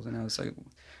difficult. And I was like,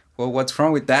 well, what's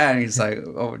wrong with that? And he's like,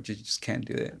 oh, you just can't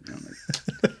do it. And I'm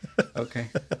like, okay.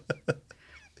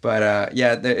 But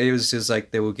yeah, it was just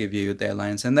like they will give you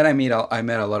deadlines. And then I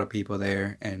met a lot of people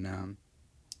there, and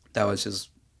that was just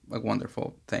a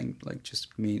wonderful thing, like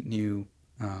just meet new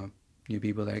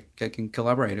people that I can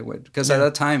collaborate with. Because at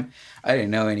that time, I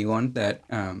didn't know anyone that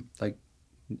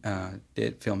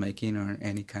did filmmaking or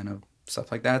any kind of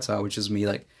stuff like that. So it was just me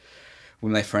like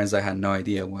with my friends. I had no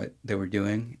idea what they were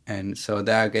doing, and so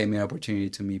that gave me an opportunity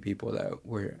to meet people that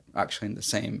were actually in the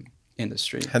same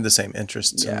industry, had the same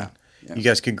interests. Yeah. You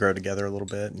guys could grow together a little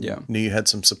bit. And knew you had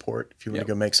some support if you want to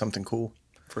go make something cool.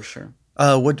 For sure.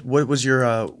 What was what'd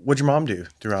your mom do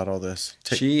throughout all this?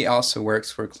 She also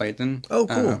works for Clayton. Oh,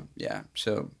 cool. Yeah,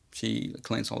 so she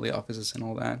cleans all the offices and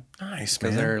all that. Nice,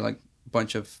 because there are like a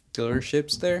bunch of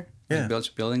dealerships there. Yeah,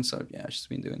 buildings. So yeah, she's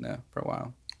been doing that for a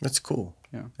while. That's cool.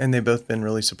 Yeah, and they've both been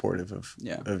really supportive of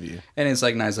you. And it's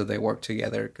like nice that they work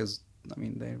together, because I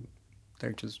mean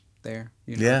they're just there,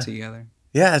 together.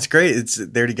 Yeah, it's great.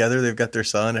 They're together. They've got their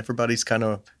son. Everybody's kind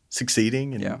of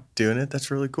succeeding and doing it. That's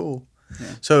really cool.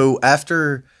 Yeah. So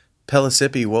after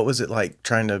Pellissippi, what was it like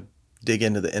trying to dig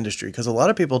into the industry? Because a lot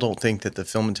of people don't think that the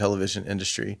film and television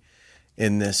industry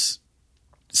in this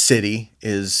city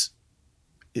is,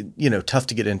 tough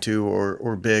to get into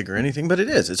or big or anything, but it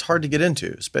is. It's hard to get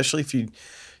into, especially if you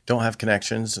don't have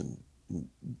connections. And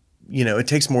it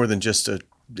takes more than just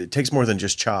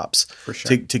chops for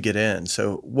sure to get in.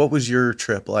 So what was your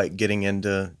trip like getting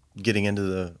into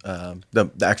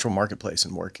the actual marketplace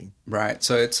and working? Right.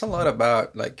 So it's a lot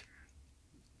about like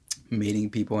meeting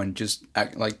people and just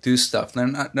do stuff. They're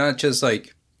not just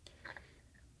like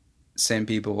send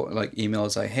people like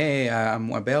emails like, hey,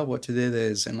 I'm available to do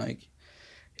this, and like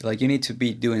you need to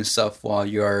be doing stuff while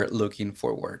you're looking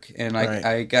for work. And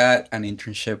I got an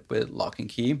internship with Lock and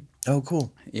Key. Oh,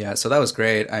 cool. Yeah, so that was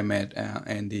great. I met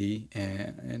Andy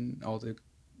and all the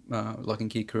Lock and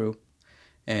Key crew.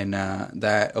 And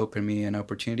that opened me an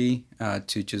opportunity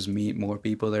to just meet more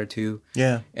people there too.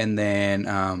 Yeah. And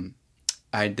then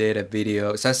I did a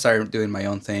video. So I started doing my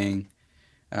own thing.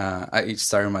 I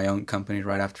started my own company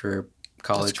right after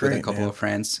college with a couple of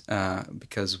friends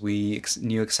because we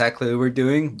knew exactly what we were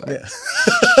doing. But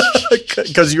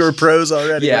because you were pros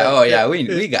already. Yeah. Right? Oh, yeah.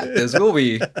 We got this. We'll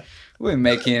be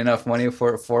making enough money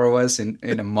for 4 of us in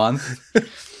a month.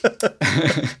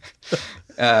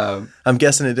 I'm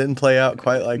guessing it didn't play out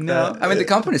quite like that. No, I mean the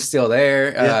company's still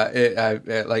there.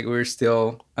 We're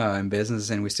still in business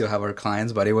and we still have our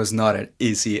clients, but it was not an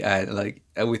easy.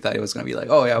 We thought it was gonna be like,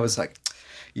 oh yeah, I was like,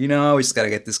 we just gotta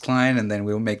get this client and then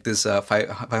we'll make this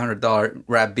 $500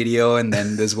 rap video and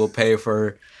then this will pay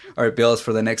for our bills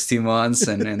for the next 2 months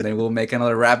and then we'll make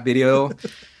another rap video.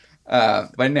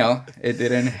 But no, it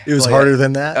didn't. It was harder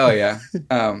than that. Oh yeah.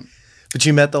 But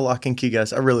you met the Lock and Key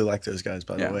guys. I really like those guys,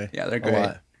 by the way. Yeah, they're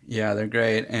great. Yeah, they're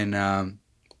great. And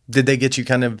did they get you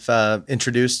kind of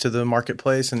introduced to the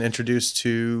marketplace and introduced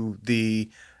to the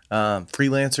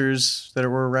freelancers that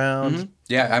were around? Mm-hmm.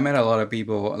 Yeah, I met a lot of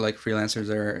people, like freelancers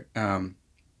there.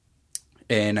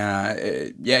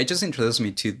 It just introduced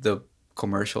me to the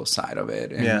commercial side of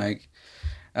it. And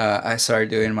I started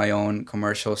doing my own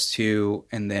commercials too,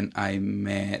 and then I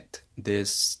met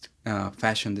this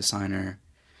fashion designer,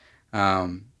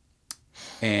 and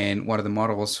one of the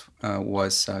models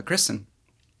was Kristen.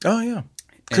 Oh yeah,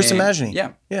 Kristen Magny.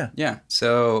 Yeah.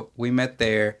 So we met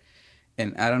there,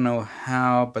 and I don't know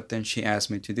how, but then she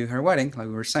asked me to do her wedding, like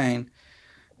we were saying.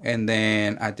 And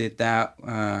then I did that,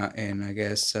 and I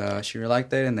guess she really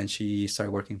liked it. And then she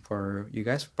started working for you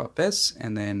guys for Puppets.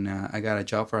 And then I got a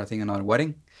job for, I think, another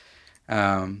wedding,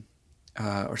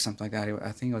 or something like that.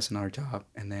 I think it was another job.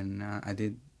 And then I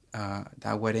did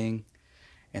that wedding,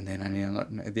 and then I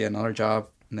did another job,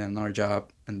 and then another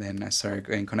job, and then I started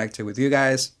getting connected with you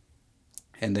guys.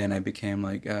 And then I became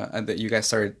like, you guys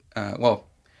started,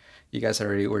 you guys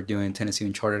already were doing Tennessee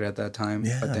Uncharted at that time,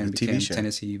 but then became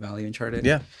Tennessee Valley Uncharted.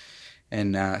 Yeah.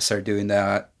 And started doing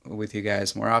that with you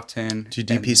guys more often.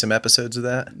 Did you DP some episodes of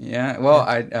that? Yeah. Well,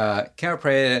 I camera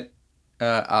operated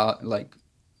like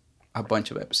a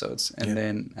bunch of episodes. And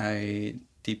then I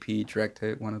DP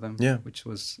directed one of them, which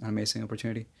was an amazing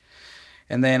opportunity.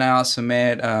 And then I also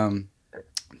met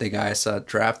the guys at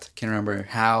Draft. Can't remember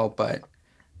how, but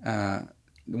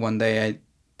one day I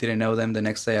didn't know them. The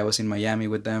next day I was in Miami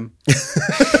with them.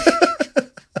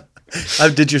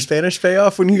 Did your Spanish pay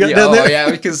off when you got down there? Oh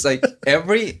yeah, because like I've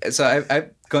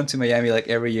gone to Miami like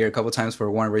every year a couple times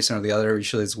for one reason or the other.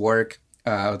 Usually it's work.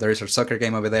 There's a soccer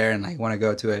game over there and I want to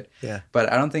go to it. Yeah.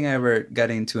 But I don't think I ever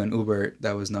got into an Uber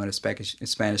that was not a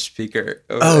Spanish speaker.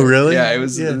 Oh really? Yeah, it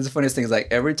was the funniest thing is like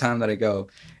every time that I go,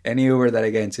 any Uber that I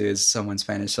get into is someone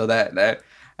Spanish. So that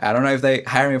I don't know if they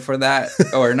hire me for that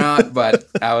or not, but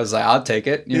I was like, I'll take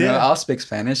it. You know, I'll speak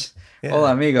Spanish. Yeah.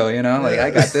 Hola, amigo. You know, like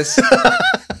I got this.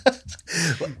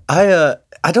 I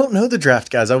don't know the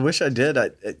Draft guys. I wish I did. I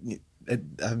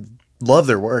love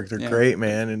their work. They're great,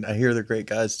 man, and I hear they're great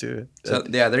guys too. So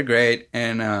yeah, they're great.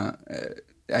 And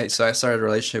I started a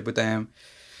relationship with them,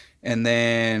 and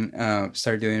then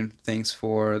started doing things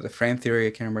for the Frame Theory.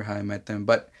 I can't remember how I met them,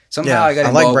 but somehow I got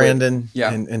involved. I like Brandon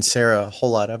and Sarah a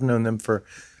whole lot. I've known them for,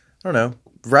 I don't know,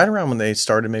 right around when they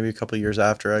started, maybe a couple of years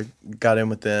after I got in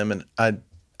with them, and I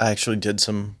actually did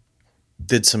some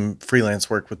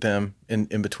freelance work with them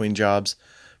in between jobs,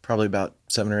 probably about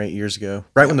 7 or 8 years ago.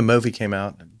 Right when the movie came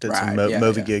out, did some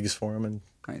movie gigs for them and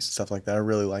stuff like that. I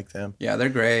really like them. Yeah, they're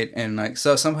great, and like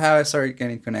so somehow I started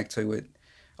getting connected with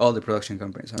all the production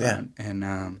companies around,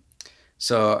 and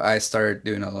so I started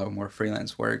doing a lot more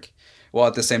freelance work. Well,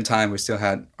 at the same time, we still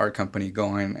had our company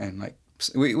going, and like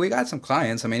we got some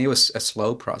clients. I mean, it was a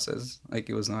slow process. Like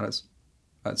it was not as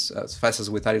fast as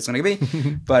we thought it was going to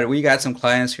be, but we got some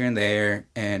clients here and there.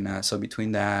 And so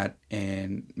between that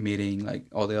and meeting like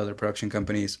all the other production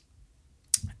companies,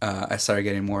 I started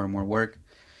getting more and more work.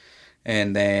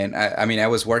 And then I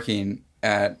was working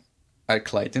at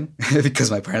Clayton because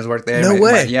my parents worked there. No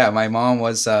way. My mom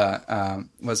was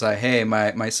like, hey,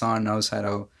 my son knows how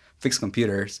to fix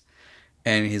computers.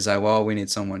 And he's like, well, we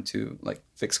need someone to like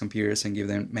fix computers and give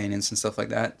them maintenance and stuff like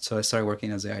that. So I started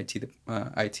working as the IT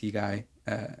guy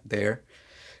there.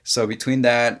 So between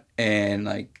that and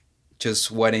like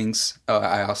just weddings,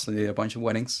 I also did a bunch of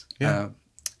weddings. Yeah.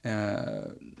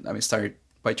 Started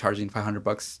by charging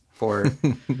 $500 for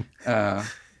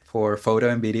photo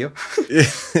and video.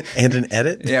 And an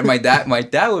edit. Yeah, my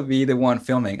dad would be the one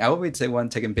filming. I would be the one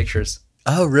taking pictures.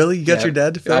 Oh, really? You got your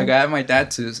dad to film? I got my dad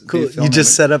to cool. You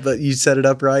just set it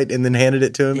up right and then handed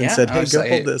it to him and said, hey, go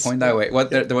hold this. Point that way.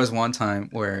 There was one time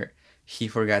where he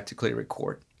forgot to clear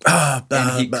record. And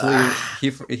then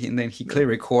he cleared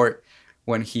record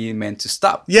when he meant to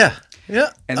stop. Yeah. Yeah.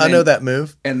 And I know that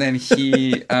move. And then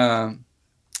he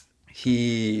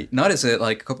he noticed it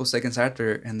like a couple seconds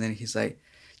after, and then he's like,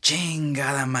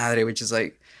 chingada madre, which is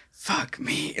like, fuck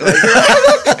me.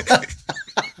 Like,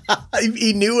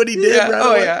 he knew what he did. Yeah. Right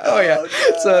Oh away. yeah. Oh yeah. No.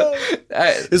 So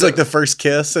it was like the first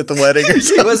kiss at the wedding. Or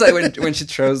something. It was like when she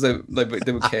throws the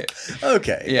bouquet.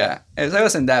 Okay. Yeah. And so it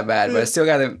wasn't that bad, but I still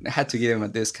had to give him a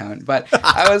discount. But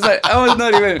I was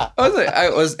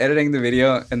editing the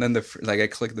video, and then I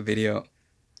clicked the video,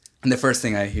 and the first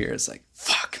thing I hear is like,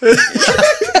 fuck.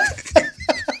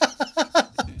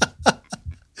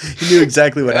 He knew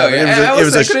exactly what happened. Yeah.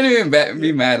 I couldn't even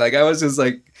be mad. Like I was just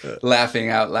like laughing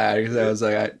out loud because I was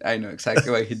like, I know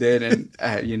exactly what he did, and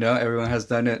everyone has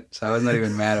done it, so I was not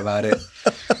even mad about it.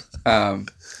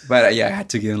 But I had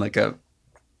to give him like a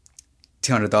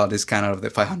 $200 discount out of the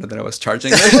 $500 that I was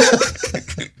charging.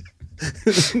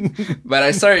 But I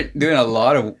started doing a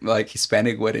lot of like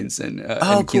Hispanic weddings and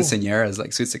quinceañeras,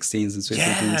 like Sweet 16s and Sweet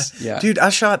 15s. Yeah, dude, I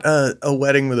shot a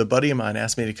wedding with a buddy of mine.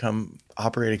 Asked me to come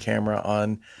operate a camera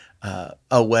on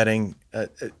a wedding,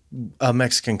 a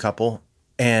Mexican couple,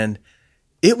 and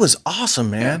It was awesome,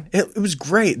 man. It was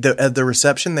great. At the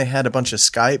reception, they had a bunch of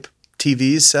Skype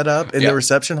TVs set up in the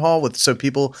reception hall so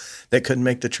people that couldn't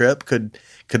make the trip could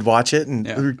watch it, and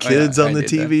there were kids on the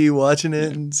TV watching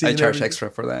it and seeing. I charged extra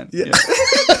for that. Yeah.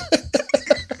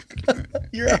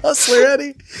 You're a hustler,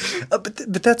 Eddie. But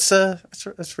that's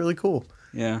really cool.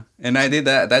 Yeah, and I did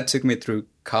that. That took me through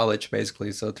college,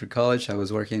 basically. So through college, I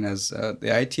was working as the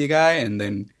IT guy, and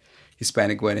then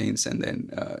Hispanic weddings, and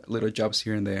then little jobs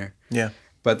here and there. Yeah.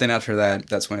 But then after that,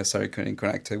 that's when I started getting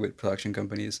connected with production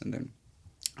companies, and then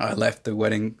I left the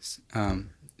weddings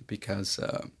because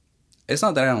it's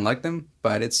not that I don't like them,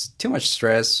 but it's too much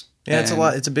stress. Yeah, it's a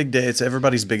lot. It's a big day. It's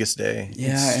everybody's biggest day.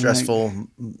 Yeah, it's stressful.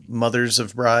 Mothers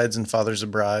of brides and fathers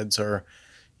of brides are,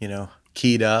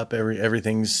 keyed up.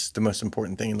 Everything's the most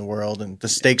important thing in the world, and the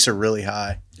stakes are really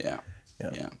high. Yeah.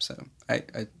 So I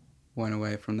went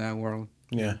away from that world.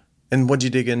 Yeah. And what'd you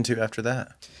dig into after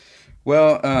that?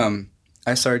 Well,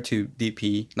 I started to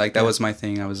DP. Like that was my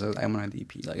thing. I'm gonna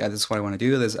DP. Like this is what I want to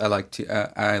do. This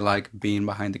I like being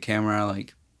behind the camera.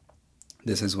 Like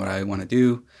this is what I want to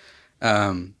do.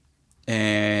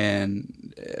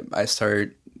 And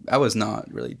I was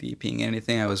not really DPing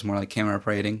anything. I was more like camera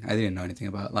operating. I didn't know anything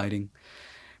about lighting,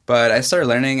 but I started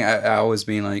learning. I always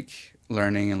been like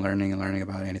learning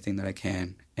about anything that I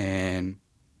can. And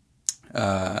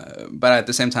but at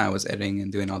the same time, I was editing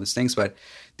and doing all these things. But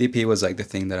DP was like the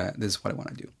thing that this is what I want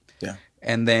to do. Yeah.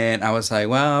 And then I was like,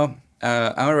 well,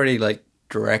 I'm already like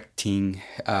directing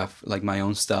like my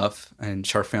own stuff and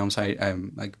short films.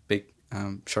 I'm like a big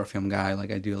short film guy.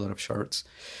 Like I do a lot of shorts,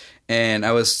 and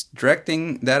I was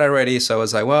directing that already. So I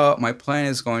was like, well, my plan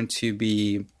is going to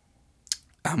be,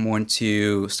 I'm going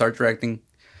to start directing,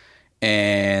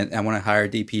 and I want to hire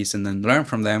DPs and then learn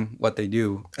from them what they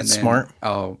do. And That's then smart.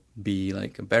 I'll be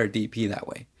like a better DP that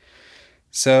way.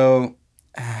 So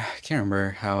I can't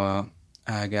remember how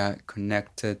I got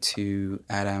connected to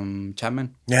Adam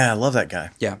Chapman. Yeah, I love that guy.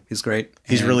 Yeah, he's great.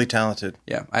 He's really talented.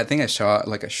 Yeah, I think I shot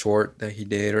like a short that he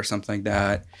did or something like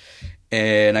that.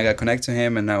 And I got connected to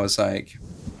him, and I was like,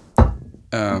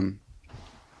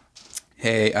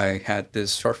 hey, I had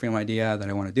this short film idea that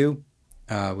I want to do.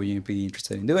 Would you be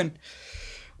interested in doing?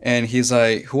 And he's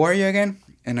like, who are you again?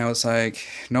 And I was like,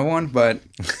 no one, but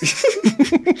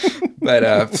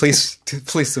please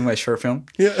do my short film.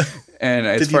 Yeah. And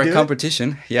it's for a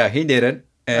competition. Yeah, he did it.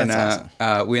 And That's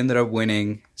awesome. We ended up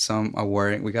winning some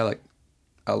award. We got like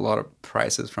a lot of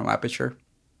prizes from Aperture,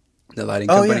 the lighting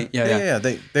company. Yeah.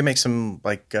 They make some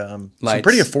like some Lights.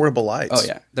 pretty affordable lights. Oh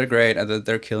yeah, they're great.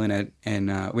 They're killing it. And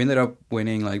we ended up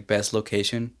winning like best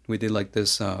location. We did like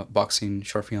this boxing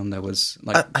short film that was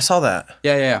like I saw that.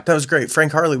 Yeah. That was great.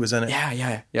 Frank Harley was in it.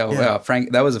 Yeah. Well,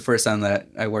 Frank. That was the first time that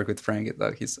I worked with Frank.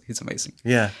 He's amazing.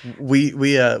 Yeah,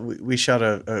 we shot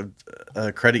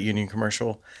a credit union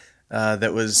commercial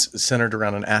that was centered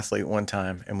around an athlete one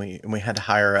time, and we had to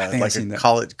hire a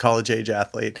college age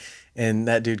athlete, and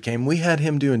that dude came. We had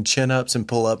him doing chin ups and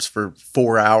pull ups for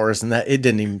 4 hours, and it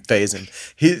didn't even faze him.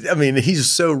 He's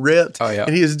so ripped. Oh yeah,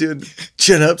 and he was doing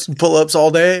chin ups and pull ups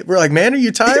all day. We're like, man, are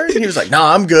you tired? And he was like, no,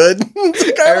 I'm good.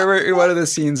 I remember in one of the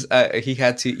scenes, he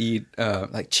had to eat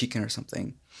like chicken or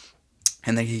something,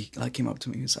 and then he like came up to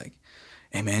me. He was like,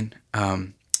 "Hey man,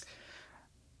 I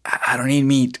don't eat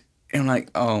meat." And I'm like,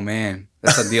 "Oh man,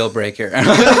 that's a deal breaker."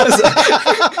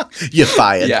 You're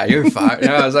fired. Yeah, you're fired.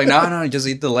 I was like, no, just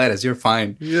eat the lettuce. You're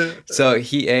fine. Yeah. So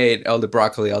he ate all the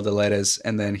broccoli, all the lettuce,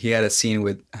 and then he had a scene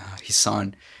with his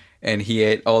son, and he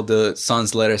ate all the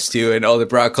son's lettuce too, and all the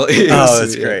broccoli. Oh,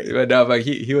 that's great. But no, but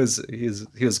he was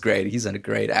great. He's a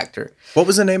great actor. What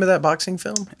was the name of that boxing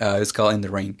film? It's called In the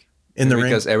Ring. In the Ring?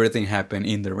 Because everything happened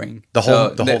in the ring. The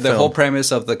whole premise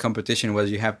of the competition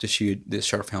was you have to shoot this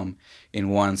short film in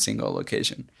one single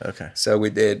location. Okay. So we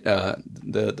did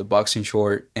the boxing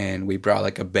short, and we brought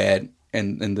like a bed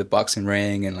in the boxing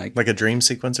ring, and like a dream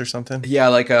sequence or something. Yeah,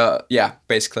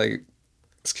 basically,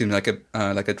 like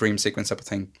a dream sequence type of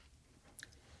thing.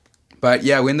 But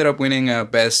yeah, we ended up winning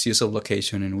best use of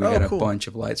location, and we got a bunch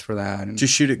of lights for that. And, did you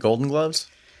shoot at Golden Gloves?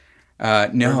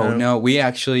 No. We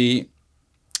actually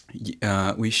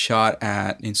we shot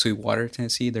in Sweetwater,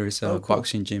 Tennessee. There is a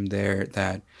boxing gym there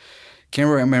that can't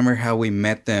remember how we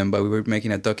met them, but we were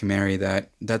making a documentary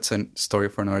that's a story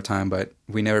for another time. But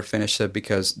we never finished it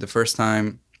because the first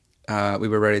time we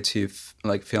were ready to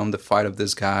film the fight of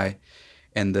this guy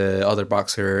and the other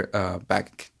boxer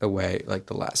back away like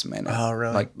the last minute. Oh,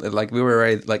 really? Like we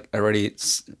were already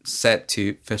set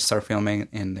to start filming,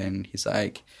 and then he's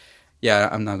like, "Yeah,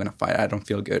 I'm not gonna fight. I don't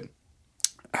feel good."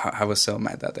 I was so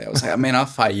mad that day. I was like, "Man, I'll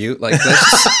fight you." Like,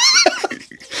 let's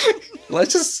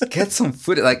let's just get some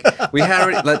footage. Like we had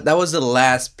already, like, that was the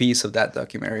last piece of that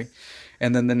documentary,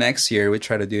 and then the next year we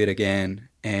tried to do it again,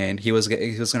 and he was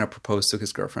gonna propose to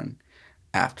his girlfriend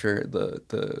after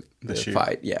the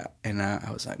fight. Yeah, and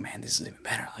I was like, man, this is even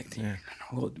better. Like,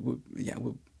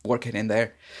 we'll work it in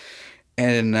there,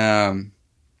 and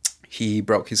he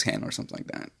broke his hand or something like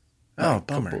that. Oh,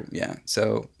 bummer. Yeah,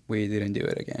 so we didn't do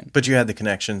it again. But you had the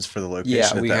connections for the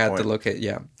location. Yeah, we had to look at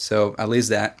So at least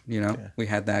that we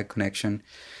had that connection,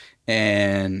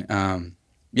 and I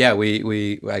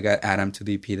got Adam to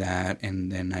DP that, and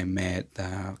then I met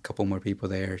a couple more people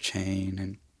there, Shane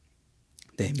and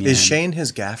Damien. Is Shane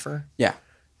his gaffer? Yeah.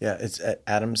 Yeah, it's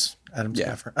Adam's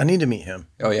gaffer. I need to meet him.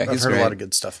 Oh yeah, I've heard a lot of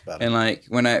good stuff about him. And like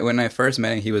when I first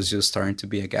met him, he was just starting to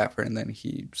be a gaffer, and then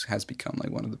he has become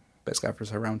like one of the best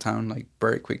gaffers around town. Like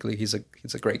very quickly, he's a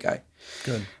great guy.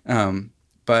 Good.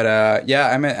 But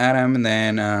I met Adam, and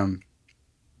then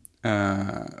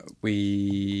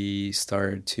we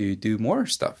started to do more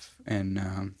stuff,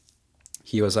 and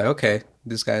he was like, "Okay,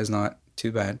 this guy is not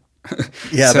too bad."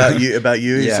 Yeah, so, about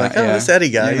you. He's like, "Oh, this Eddie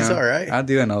guy, he's all right." I'll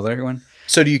do another one.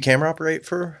 So, do you camera operate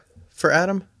for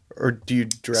Adam, or do you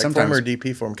direct for him or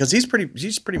DP for him? Because he's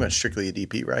pretty much strictly a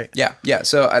DP, right? Yeah.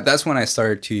 So that's when I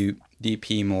started to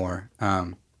DP more.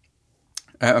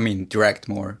 Direct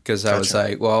more, because I was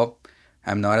like, well,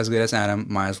 I'm not as good as Adam.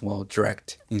 Might as well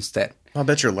direct instead. I'll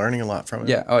bet you're learning a lot from him.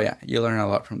 Yeah. Oh yeah, you learn a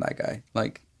lot from that guy.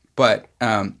 Like, but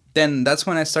then that's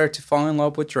when I started to fall in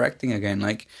love with directing again.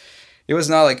 Like, it was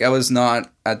not like I was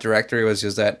not a director. It was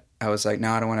just that I was like,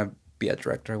 no, I don't want to be a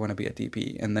director. I want to be a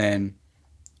DP. And then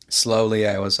slowly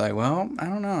I was like, well, I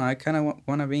don't know. I kind of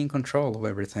want to be in control of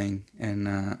everything. And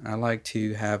I like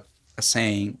to have a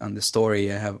saying on the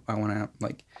story. I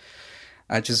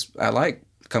like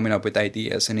coming up with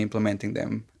ideas and implementing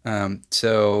them.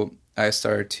 So I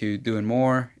started to doing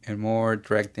more and more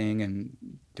directing and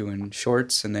doing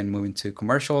shorts, and then moving to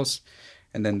commercials,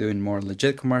 and then doing more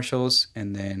legit commercials.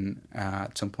 And then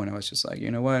at some point I was just like, you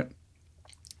know what?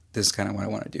 This is kind of what I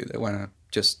want to do. I want to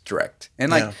just direct.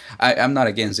 And I'm not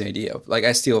against the idea of, like,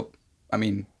 10%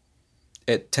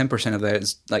 of that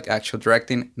is like actual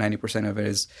directing. 90% of it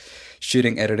is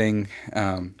shooting, editing,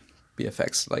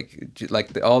 VFX. Like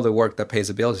all the work that pays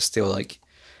the bills is still like,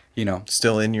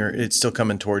 still it's still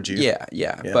coming towards you.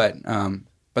 Yeah.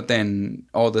 But then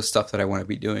all the stuff that I want to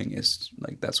be doing is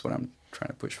like, that's what I'm trying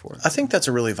to push for. I think that's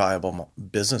a really viable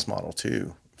business model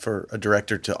too, for a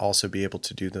director to also be able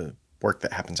to do the work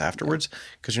that happens afterwards,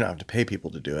 because you don't have to pay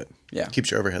people to do it. Yeah. Keeps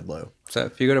your overhead low. So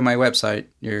if you go to my website,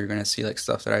 you're going to see like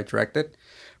stuff that I directed,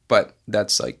 but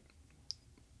that's like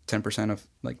 10% of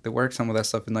like the work. Some of that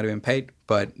stuff is not even paid,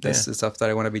 but that's the stuff that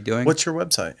I want to be doing. What's your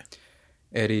website?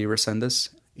 Eddie Resendiz.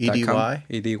 EDY?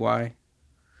 EDY.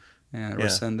 And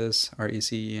Resendiz,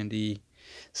 RECENDC.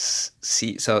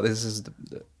 So this is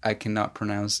I cannot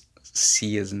pronounce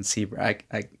C as in zebra.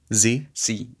 Z?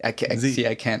 C. I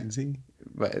can't. Z?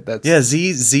 But that's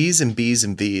Z's and B's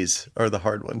and V's are the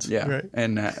hard ones. Yeah, right?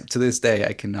 And to this day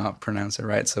I cannot pronounce it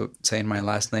right. So saying my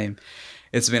last name,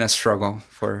 it's been a struggle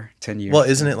for 10 years. Well,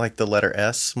 isn't it like the letter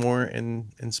S more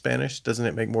in Spanish? Doesn't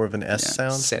it make more of an S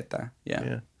sound? Zeta.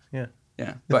 Yeah.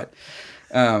 But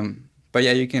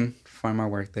yeah, you can find my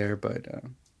work there. But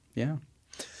yeah,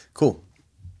 cool.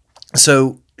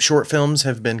 So short films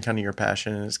have been kind of your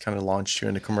passion, and it's kind of launched you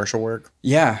into commercial work.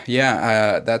 Yeah.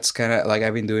 That's kind of like,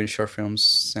 I've been doing short films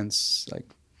since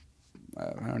like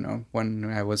I don't know,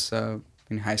 when I was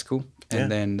in high school,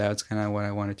 and then that's kind of what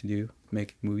I wanted to do,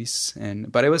 make movies.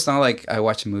 But it was not like I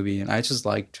watched a movie and I just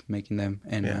liked making them,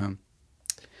 and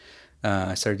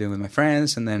I started doing it with my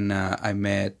friends, and then I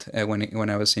met when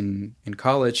I was in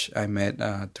college, I met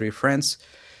 3 friends.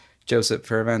 Joseph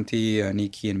Fioravanti,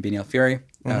 Nikki, and Vinny Alfieri.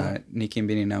 Nikki and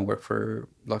Vinny now work for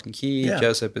Lock and Key. Yeah,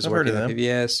 Joseph is working at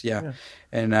PBS. Yeah.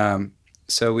 And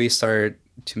so we started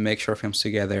to make short films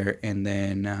together. And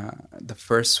then the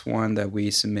first one that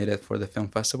we submitted for the film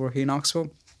festival here in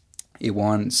Knoxville, it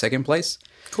won 2nd place.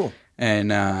 Cool. And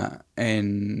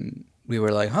we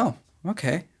were like, oh,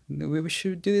 okay, we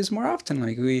should do this more often.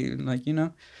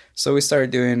 So we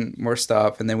started doing more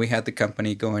stuff, and then we had the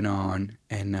company going on,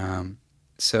 and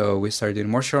so we started doing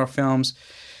more short films,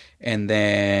 and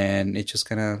then it just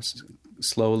kind of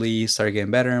slowly started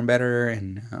getting better and better,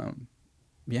 and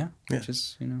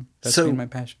just that's been my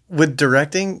passion. With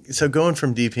directing, so going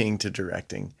from DPing to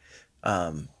directing,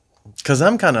 because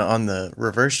I'm kind of on the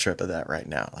reverse trip of that right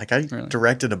now. Like, I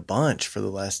directed a bunch for the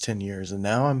last 10 years, and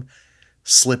now I'm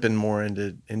slipping more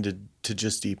into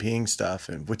just DPing stuff,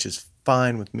 and which is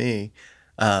fine with me.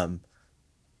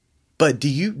 But do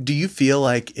you feel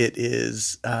like it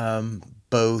is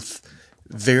both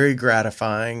very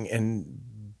gratifying, and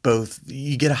both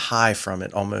you get a high from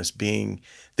it, almost being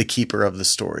the keeper of the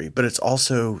story, but it's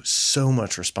also so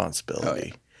much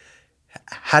responsibility.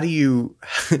 How do you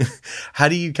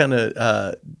kind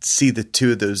of see the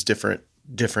two of those different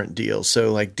deals?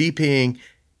 So like DPing,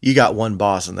 you got one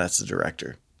boss, and that's the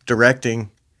director.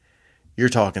 Directing, you're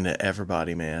talking to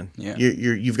everybody, man. Yeah.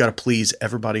 You've got to please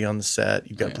everybody on the set.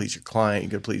 You've got to please your client.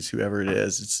 You've got to please whoever it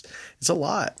is. It's a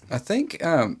lot. I think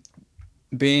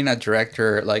being a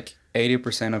director, like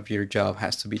 80% of your job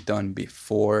has to be done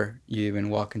before you even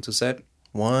walk into set.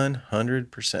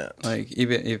 100%. Like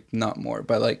even if not more,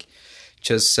 but like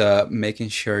just making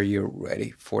sure you're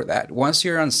ready for that. Once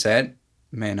you're on set,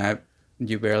 man,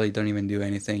 you barely don't even do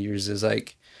anything. You're just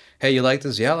like, hey, you like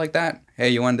this? Yeah, I like that. Hey,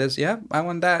 you want this? Yeah, I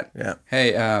want that. Yeah.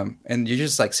 Hey, and you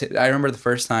just like sit. I remember the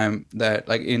first time that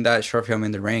like in that short film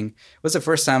In the Ring, it was the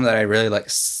first time that I really like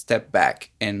stepped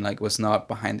back and like was not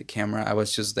behind the camera. I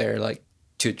was just there like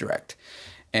to direct.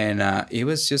 And it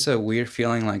was just a weird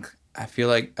feeling. Like I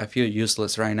feel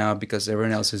useless right now because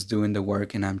everyone else is doing the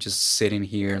work and I'm just sitting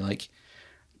here like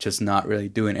just not really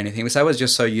doing anything. Because I was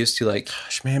just so used to like,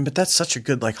 gosh, man, but that's such a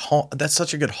good that's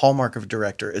such a good hallmark of a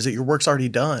director, is that your work's already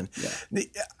done. Yeah.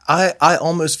 I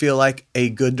almost feel like a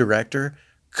good director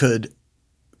could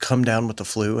come down with the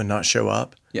flu and not show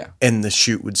up. Yeah. And the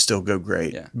shoot would still go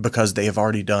great because they have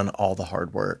already done all the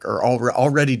hard work, or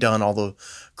already done all the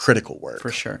critical work.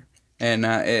 For sure. And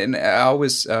I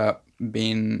always one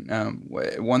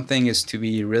thing is to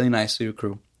be really nice to your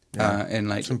crew. Yeah, and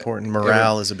like it's important.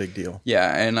 Morale is a big deal.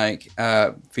 Yeah, and like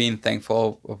being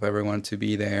thankful of everyone to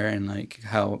be there, and like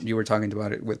how you were talking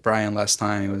about it with Brian last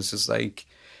time. It was just like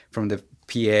from the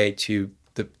PA to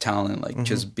the talent, like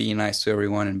just be nice to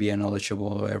everyone and be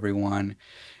knowledgeable of everyone,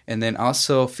 and then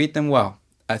also feed them well.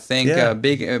 I think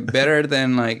better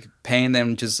than like paying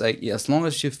them. Just like as long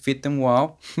as you feed them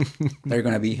well, they're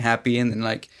gonna be happy. And then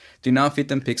like, do not feed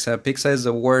them pizza. Pizza is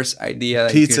the worst idea.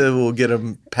 Pizza will get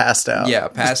them passed out. Yeah,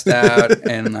 passed out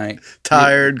and like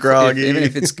tired, groggy. Even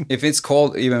if it's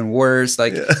cold, even worse.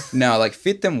 Like no, like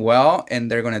feed them well,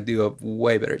 and they're gonna do a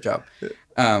way better job.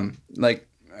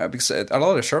 Because a lot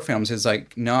of the short films is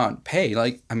like non-pay.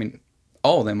 Like I mean,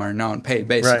 all of them are non-pay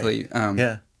basically.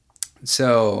 Right.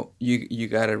 So you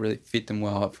gotta really feed them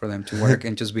well for them to work,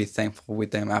 and just be thankful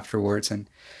with them afterwards. And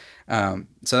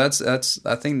so that's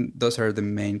I think those are the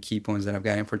main key points that I've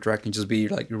gotten for directing. Just be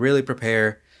like really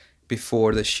prepare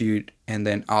before the shoot, and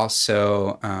then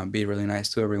also be really nice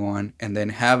to everyone, and then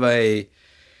have a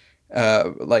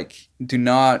like do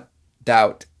not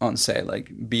doubt on set.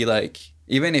 Like be like,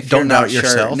 even if don't you're not doubt sure,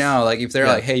 yourself. no, like if they're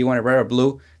like, hey, you want a red or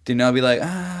blue? Do not be like,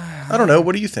 I don't know.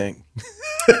 What do you think?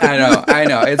 I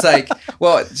know. It's like,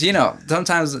 well,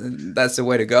 sometimes that's the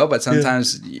way to go, but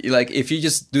sometimes like if you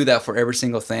just do that for every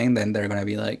single thing, then they're gonna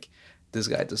be like, this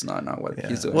guy does not know what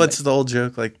he's doing. What's the old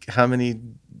joke? Like, how many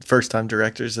first-time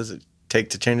directors does it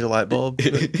take to change a light bulb?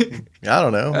 I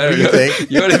don't know. What do you think?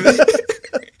 You know what I mean?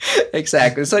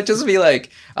 Exactly. So just be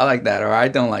like, I like that, or I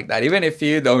don't like that. Even if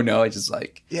you don't know, it's just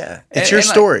like, it's your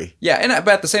story. But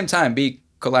at the same time, be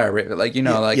collaborative. Like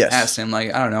ask him,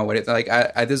 like, I don't know what it like.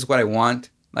 I this is what I want.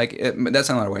 Like that's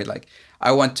another way. Like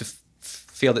I want to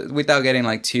feel that without getting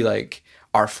like too like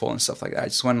artful and stuff like that. I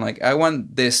just want like I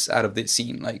want this out of this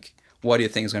scene. Like, what do you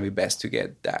think is going to be best to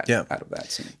get that out of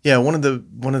that scene? Yeah, one of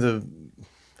the.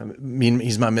 I mean,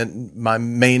 he's my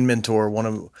main mentor. One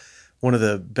of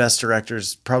the best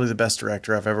directors, probably the best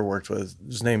director I've ever worked with.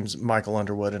 His name's Michael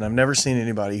Underwood, and I've never seen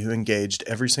anybody who engaged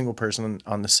every single person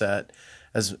on the set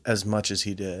as much as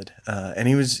he did. And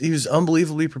he was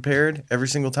unbelievably prepared every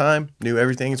single time, knew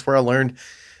everything. It's where I learned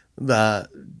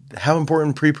how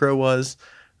important pre-pro was.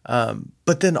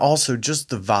 But then also just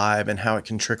the vibe and how it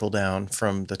can trickle down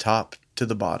from the top to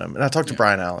the bottom. And I talked to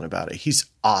Brian Allen about it. He's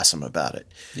awesome about it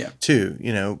too,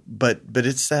 but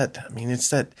it's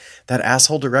that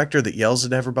asshole director that yells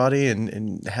at everybody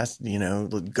and has,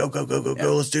 go,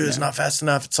 let's do this. Not fast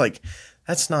enough. It's like,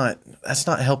 that's not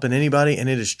helping anybody. And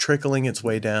it is trickling its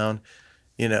way down,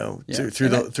 through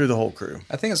the whole crew.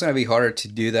 I think it's going to be harder to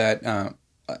do that,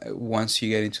 once you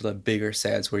get into like bigger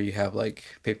sets where you have like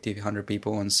 50, 100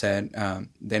 people on set,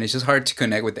 then it's just hard to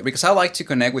connect with them, because I like to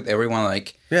connect with everyone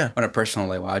like on a personal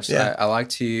level. I like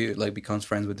to like become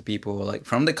friends with the people like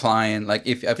from the client. Like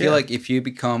if I feel like if you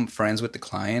become friends with the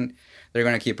client, they're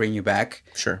gonna keep bringing you back.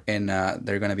 Sure. And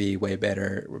they're gonna be way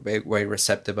better, way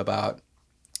receptive about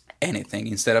anything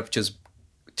instead of just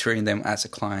treating them as a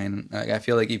client. Like I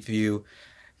feel like if you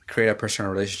create a personal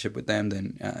relationship with them,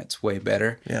 then it's way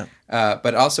better.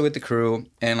 But also with the crew,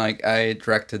 and like I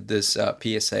directed this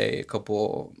PSA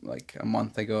a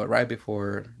month ago, right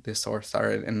before this tour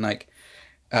started, and like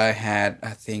I had,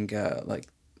 I think, like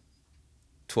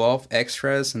 12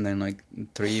 extras and then like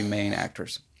 3 main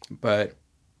actors. But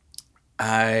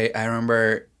I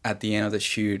remember at the end of the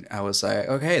shoot, I was like,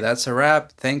 okay, that's a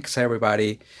wrap. Thanks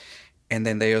everybody. And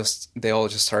then they all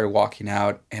just started walking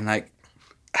out, and like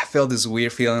I felt this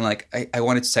weird feeling like I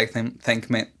wanted to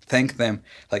thank them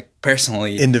like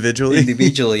personally,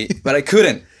 individually, but I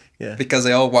couldn't. Yeah. Because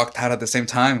they all walked out at the same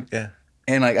time. Yeah.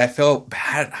 And like I felt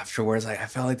bad afterwards. Like I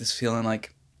felt like this feeling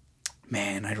like,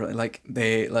 man, I really like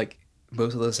they like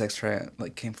most of those extra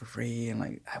like came for free, and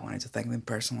like I wanted to thank them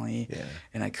personally. Yeah.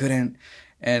 And I couldn't.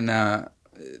 And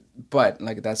but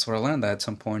like that's what I learned, that at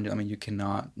some point, I mean, you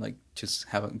cannot like just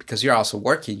have it because you're also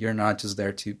working. You're not just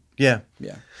there to Yeah.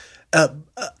 yeah.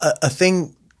 A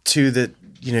thing too that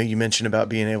you mentioned about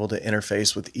being able to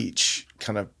interface with each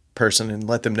kind of person and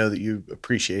let them know that you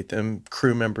appreciate them,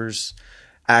 crew members,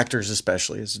 actors,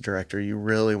 especially as a director, you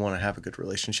really want to have a good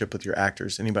relationship with your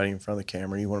actors. Anybody in front of the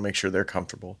camera, you want to make sure they're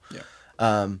comfortable.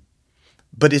 Yeah.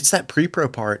 But it's that pre-pro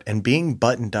part and being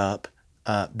buttoned up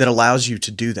that allows you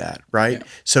to do that, right? Yeah.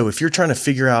 So if you're trying to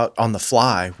figure out on the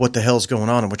fly what the hell's going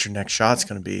on and what your next shot's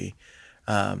going to be,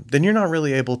 then you're not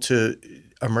really able to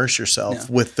immerse yourself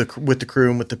with the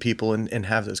crew and with the people and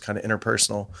have those kind of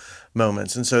interpersonal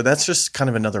moments. And so that's just kind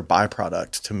of another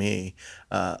byproduct to me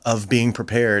of being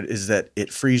prepared, is that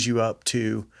it frees you up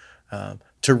to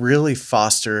really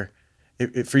foster.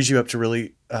 It frees you up to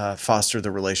really foster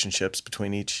the relationships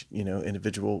between each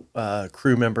individual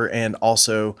crew member, and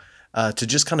also to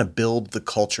just kind of build the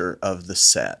culture of the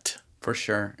set. For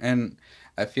sure. And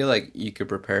I feel like you could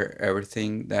prepare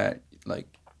everything that like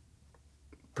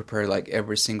prepare like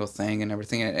every single thing and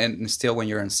everything, and still when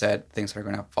you're on set, things are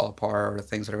going to fall apart or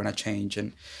things are going to change,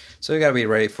 and so you got to be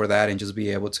ready for that and just be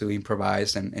able to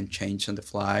improvise and change on the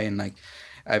fly. And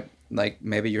like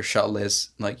maybe your shot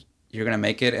list, like you're going to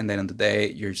make it, and then on the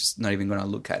day you're just not even going to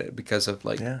look at it because of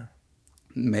like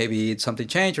maybe something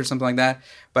changed or something like that,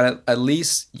 but at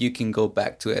least you can go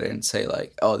back to it and say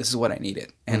like, oh, this is what I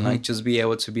needed, and like just be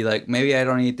able to be like, maybe I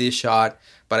don't need this shot,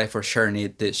 but I for sure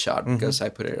need this shot because I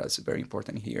put it as very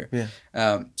important here.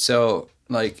 So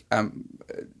like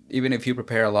even if you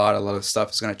prepare a lot of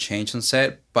stuff is going to change on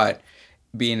set, but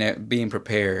being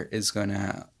prepared is going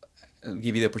to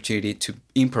give you the opportunity to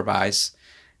improvise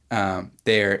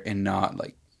there and not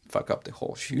like fuck up the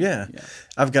whole shoot. Yeah.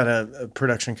 I've got a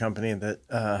production company that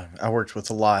I worked with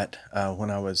a lot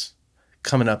when I was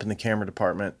coming up in the camera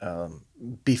department,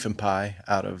 Beef and Pie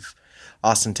out of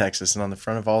Austin, Texas. And on the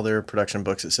front of all their production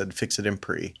books, it said, "Fix it in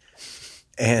pre."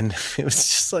 And it was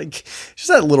just like, just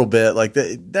that little bit, like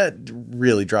that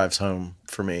really drives home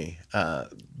for me.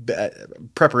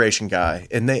 Preparation guy,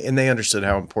 and they understood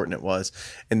how important it was,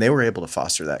 and they were able to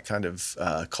foster that kind of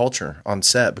culture on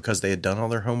set because they had done all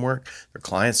their homework. Their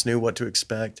clients knew what to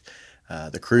expect.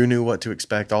 The crew knew what to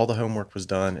expect. All the homework was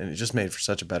done, and it just made for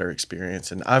such a better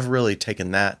experience. And I've really taken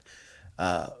that.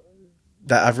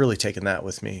 I've really taken that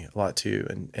with me a lot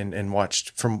too, and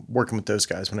watched from working with those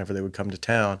guys whenever they would come to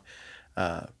town.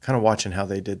 Kind of watching how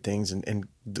they did things and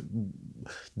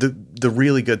the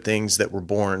really good things that were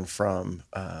born from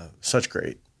such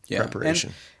great preparation.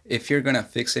 And if you're gonna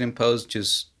fix it in post,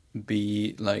 just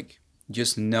be like,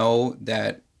 just know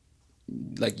that,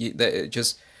 like,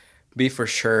 just be for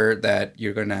sure that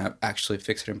you're gonna actually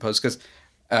fix it in post. Because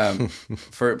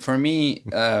for me,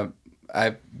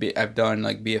 I've done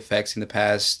like VFX in the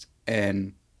past,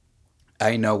 and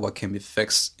I know what can be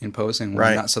fixed in post and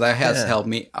what not. So that has helped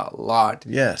me a lot.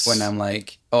 Yes. When I'm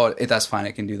like, oh, that's fine,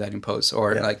 I can do that in post.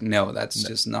 Or like, no, that's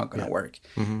just not going to work.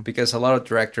 Because a lot of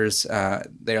directors,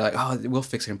 they're like, oh, we'll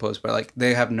fix it in post. But like,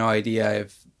 they have no idea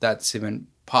if that's even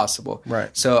possible. Right.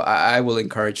 So I will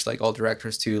encourage like all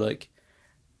directors to like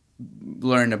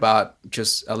learn about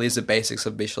just at least the basics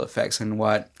of visual effects and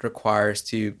what requires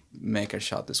to make a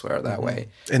shot this way or that way.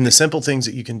 And the simple things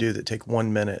that you can do that take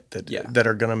 1 minute that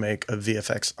are going to make a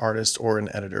VFX artist or an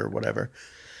editor or whatever,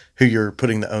 who you're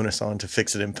putting the onus on to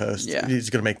fix it in post,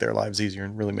 it's going to make their lives easier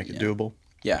and really make it doable.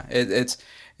 Yeah, it's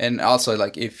and also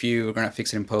like if you're going to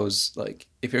fix it in post, like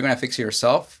if you're going to fix it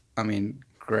yourself, I mean,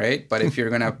 great. But if you're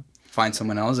going to find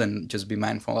someone else, and just be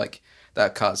mindful, like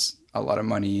that costs a lot of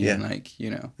money and like,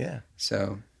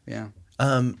 so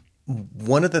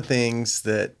one of the things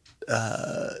that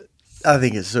I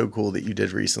think is so cool that you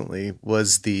did recently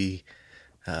was the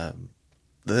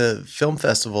film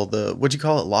festival, what'd you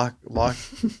call it?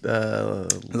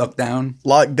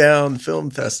 Lockdown Film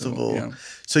Festival. Yeah.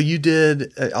 So you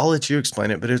did, I'll let you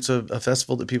explain it, but it's a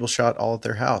festival that people shot all at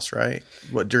their house, right?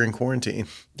 During quarantine?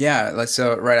 Yeah. Like,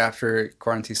 so right after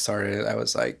quarantine started, I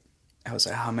was like,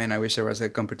 oh man, I wish there was a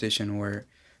competition where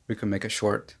we could make a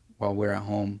short while we're at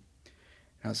home.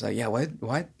 And I was like, yeah,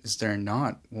 why is there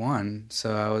not one?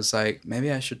 So I was like,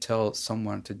 maybe I should tell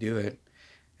someone to do it.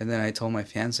 And then I told my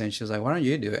fiance, and she was like, why don't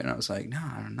you do it? And I was like, no,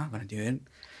 I'm not going to do it.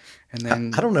 And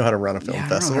then I don't know how to run a film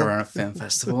festival. I don't know how to run a film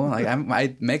festival. Like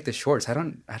I make the shorts. I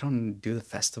don't do the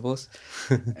festivals.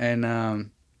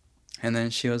 And then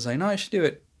she was like, no, I should do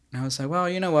it. And I was like, well,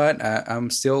 you know what? I'm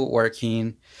still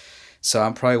working, so I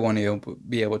probably won't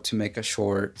be able to make a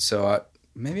short. So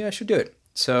maybe I should do it.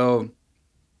 So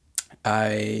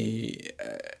I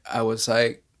was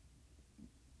like,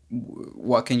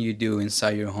 what can you do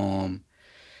inside your home?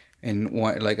 And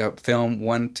like a film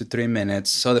 1 to 3 minutes.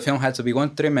 So the film had to be 1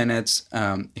 to 3 minutes.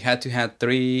 It had to have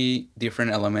 3 different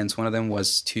elements. One of them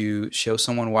was to show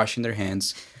someone washing their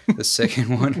hands. The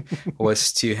second one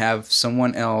was to have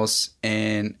someone else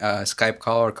in a Skype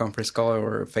call or conference call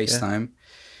or FaceTime.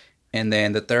 Yeah. And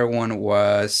then the third one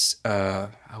was, I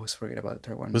always forget about the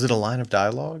third one. Was it a line of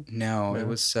dialogue? No. It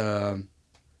was, you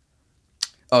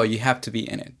have to be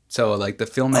in it. So like the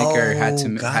filmmaker had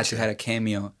to have a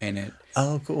cameo in it.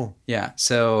 Oh, cool. Yeah.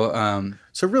 So,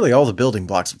 so really all the building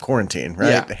blocks of quarantine, right?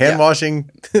 Yeah, hand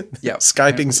washing,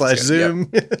 Skyping /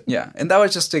 Zoom. Yeah. And that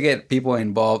was just to get people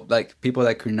involved, like people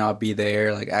that could not be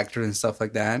there, like actors and stuff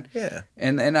like that. Yeah.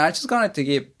 And I just wanted to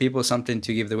give people something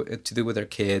to do with their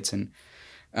kids. And,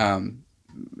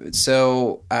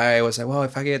 so I was like, well,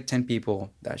 if I get 10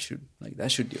 people, that should do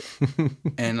it.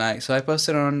 And so I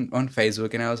posted on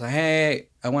Facebook, and I was like, hey,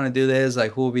 I want to do this.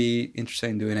 Like, who will be interested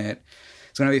in doing it?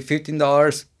 It's going to be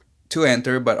 $15 to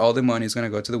enter, but all the money is going to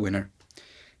go to the winner.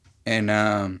 And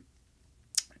a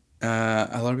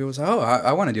lot of people was like, oh,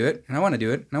 I want to do it, and I want to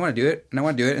do it, and I want to do it, and I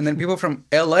want to do it. And then people from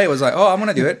LA was like, oh, I want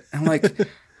to do it. And I'm like,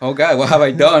 oh, God, what have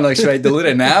I done? Like, should I delete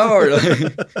it now? Or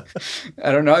like,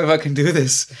 I don't know if I can do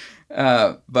this.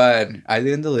 But I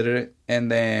didn't delete it. And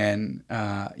then,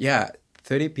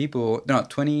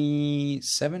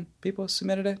 27 people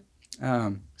submitted it.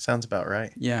 Sounds about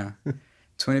right. Yeah.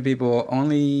 20 people,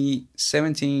 only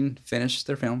 17 finished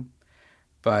their film,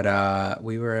 but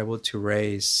we were able to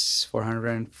raise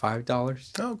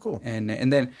 $405. Oh, cool!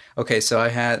 And then so I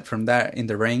had from that in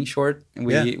the rain short,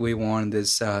 we won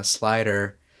this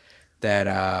slider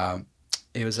that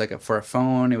it was like for a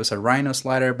phone. It was a Rhino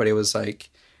slider, but it was like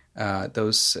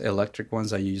those electric ones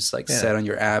that you just set on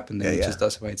your app, and then it just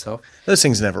does it by itself. Those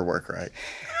things never work right.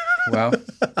 Well,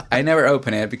 I never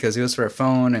opened it because it was for a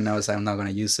phone, and I was like, I'm not going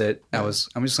to use it. I'm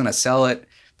just going to sell it,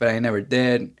 but I never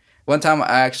did. One time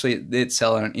I actually did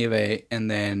sell it on eBay,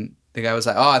 and then the guy was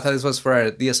like, oh, I thought this was for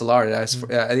a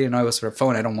DSLR. I didn't know it was for a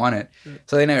phone. I don't want it.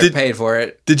 So they never paid for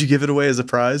it. Did you give it away as a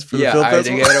prize for the film festival? Yeah, I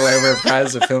did give it away for a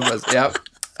prize of film festival. Yep.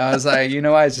 I was like, you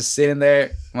know what? It's just sitting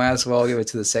there. Might as well give it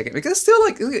to the second, because it's still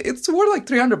it's worth like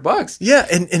 $300. Yeah,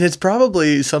 and it's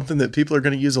probably something that people are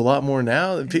going to use a lot more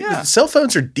now. Cell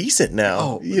phones are decent now.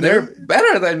 Oh, they're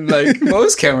better than like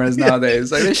most cameras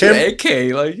nowadays. Like they shoot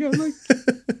 8K.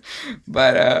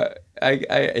 But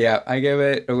I gave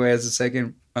it away as the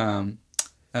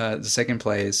second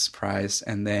place prize,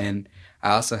 and then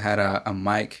I also had a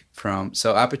mic from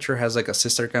Aperture has like a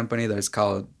sister company that's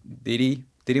called Didi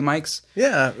mics.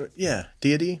 Yeah,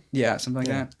 Deity. Yeah, something like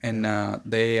that. And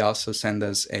they also send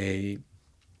us a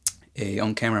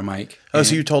on-camera mic. Oh,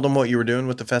 so you told them what you were doing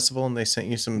with the festival, and they sent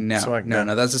you some swag? No,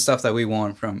 that's the stuff that we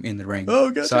won from In the Ring.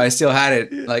 Oh, gotcha. So I still had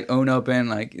it like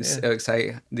unopened, I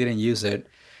didn't use it.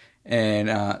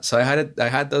 And so I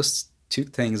had those 2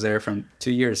 things there from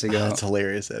 2 years ago. Oh, that's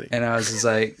hilarious, Eddie. And I was just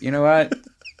like, you know what?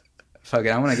 Fuck it,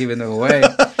 I'm going to give them away.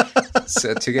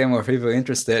 So to get more people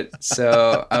interested.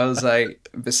 So I was like,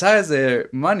 besides the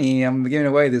money, I'm giving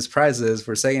away these prizes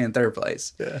for second and third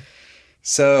place. Yeah.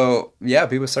 So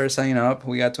people started signing up.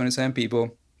 We got 27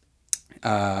 people.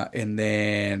 And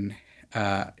then,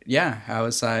 I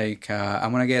was like,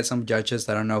 I'm going to get some judges.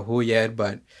 I don't know who yet,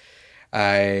 but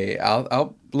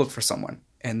I'll look for someone.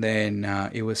 And then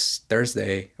it was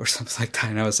Thursday or something like that.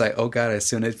 And I was like, oh, God, I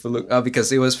still need to look. Oh,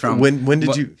 because it was from... When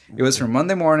did you... It was from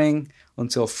Monday morning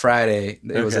until Friday.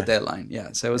 It was a deadline.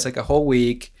 Yeah. So it was like a whole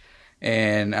week.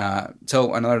 And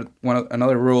so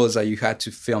another rule is that you had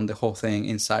to film the whole thing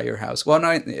inside your house. Well,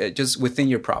 not just within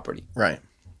your property. Right.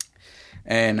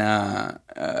 And it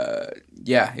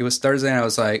was Thursday, and I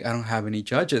was like, I don't have any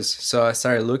judges. So I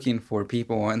started looking for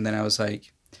people, and then I was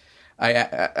like, I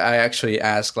actually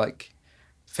asked like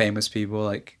famous people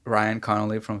like Ryan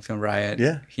Connolly from Film Riot.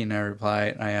 Yeah. He never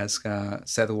replied. I asked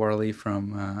Seth Worley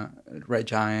from Red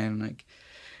Giant. Like,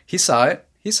 he saw it.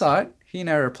 He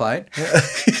never replied.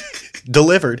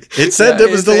 Delivered. It said it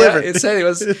was delivered. It said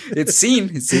it's seen.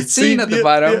 It's seen at the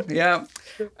bottom. Yeah.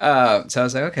 So I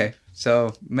was like, okay,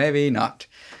 so maybe not.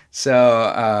 So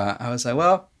I was like,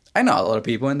 well, I know a lot of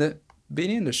people in the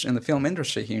video industry, in the film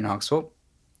industry here in Knoxville,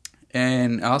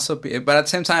 and also, but at the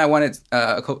same time, I wanted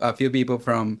a few people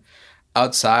from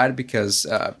outside because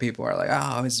people are like,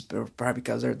 oh, it's probably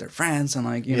because they're friends and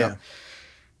like you know.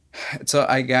 So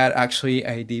I got actually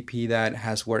a DP that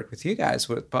has worked with you guys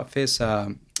with Pop Fizz.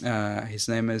 His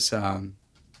name is oh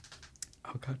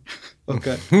god.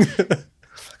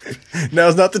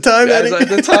 Now's not the time. Now's not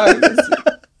the time.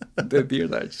 The beer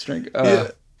that I just drank.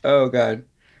 Oh god.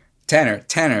 Tanner.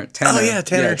 Oh yeah,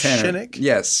 Tanner Shinnick.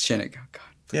 Yes, Shinnick. Oh god.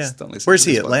 Please don't listen. Where's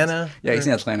he? Atlanta? Yeah, he's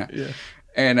in Atlanta. Yeah.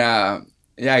 And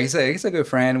yeah, he's a good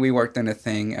friend. We worked on a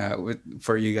thing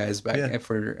for you guys back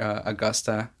for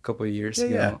Augusta a couple of years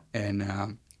ago, and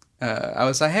I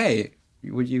was like, "Hey,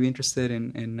 would you be interested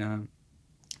in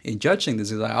judging this?"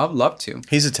 He's like, "I'd love to."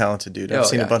 He's a talented dude. I've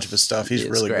seen a bunch of his stuff. He's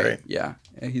really great. Yeah,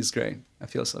 he's great. I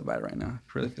feel so bad right now. I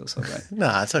really feel so bad.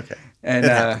 Nah, it's okay.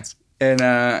 And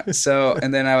so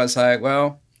then I was like,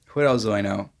 "Well, who else do I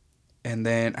know?" And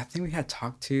then I think we had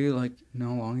talked to like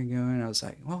long ago, and I was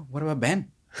like, "Well, what about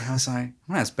Ben?" And I was like, "I'm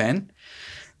gonna ask Ben."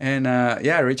 And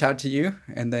I reached out to you,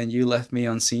 and then you left me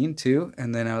on scene too.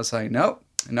 And then I was like, "Nope,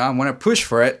 no, I'm gonna push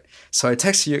for it." So I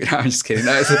texted you. No, I'm just kidding.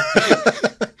 No,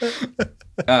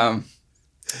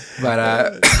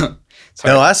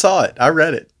 I saw it. I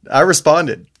read it. I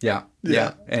responded. Yeah.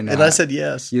 And I said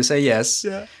yes. You say yes.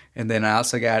 Yeah. And then I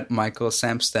also got Michael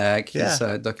Samstag. He's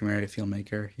a documentary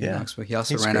filmmaker here in Knoxville. He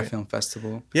also ran a film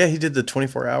festival. Yeah, he did the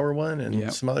 24-hour one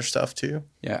and some other stuff too.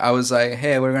 Yeah, I was like,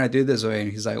 "Hey, we're going to do it this way."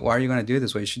 And he's like, "Why are you going to do it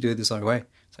this way? You should do it this other way."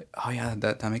 It's like, "Oh, yeah,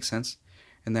 that makes sense."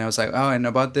 And then I was like, "Oh, and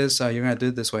about this, you're going to do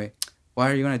it this way. Why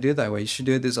are you going to do it that way? You should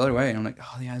do it this other way." And I'm like,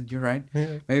 "Oh, yeah, you're right.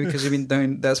 Yeah. Maybe because you've been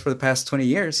doing that for the past 20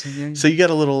 years. So you got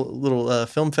a little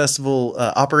film festival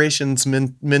operations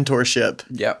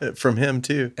mentorship from him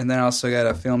too. And then I also got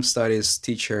a film studies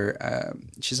teacher.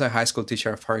 She's a high school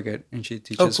teacher at Farragut, and she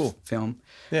teaches film.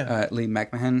 Yeah, Lee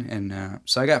McMahon. And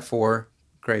so I got 4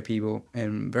 great people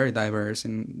and very diverse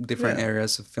in different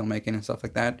areas of filmmaking and stuff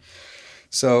like that.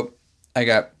 So I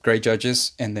got great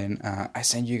judges, and then I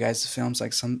sent you guys the films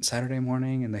like some Saturday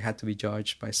morning, and they had to be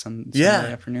judged by Sunday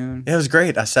afternoon. It was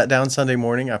great. I sat down Sunday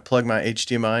morning. I plugged my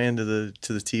HDMI into the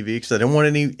TV because I didn't want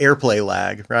any airplay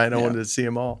lag. Right, I wanted to see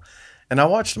them all, and I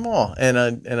watched them all, and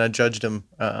I judged them.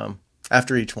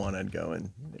 After each one, I'd go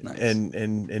and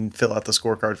fill out the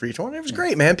scorecard for each one. It was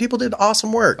great, man. People did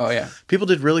awesome work. Oh yeah, people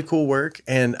did really cool work,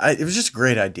 and it was just a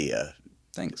great idea.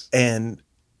 Thanks. And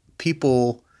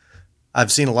people. I've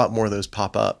seen a lot more of those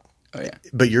pop up. Oh, yeah.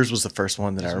 But yours was the first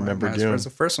one that I remember doing. It was the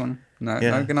first one. Not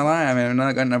going to lie. I mean, I'm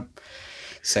not going to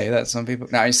say that some people...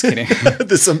 No, I'm just kidding.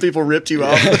 That some people ripped you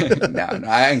off? No,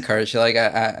 I encourage you. Like,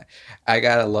 I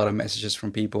got a lot of messages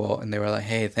from people, and they were like,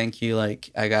 "Hey, thank you. Like,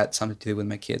 I got something to do with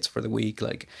my kids for the week.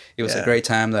 Like, it was a great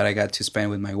time that I got to spend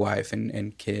with my wife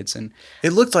and kids." And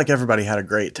it looked like everybody had a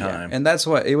great time. Yeah, and that's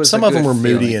what it was. Some of them were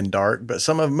moody and dark, but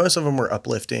most of them were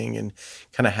uplifting and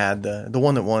kind of had the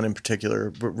one that won in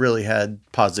particular really had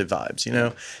positive vibes. You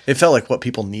know, it felt like what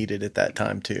people needed at that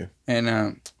time too.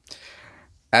 And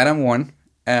Adam won.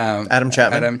 Adam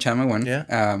Chapman. Adam Chapman won.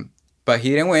 Yeah. But he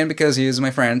didn't win because he was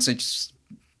my friend. So just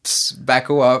back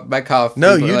off.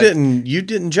 No, you didn't. You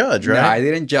didn't judge, right? No, I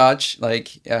didn't judge.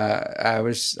 Like I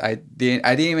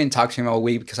didn't even talk to him all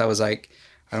week because I was like,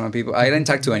 I don't want people. I didn't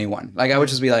talk to anyone. Like I would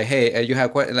just be like, "Hey, you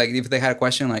have like if they had a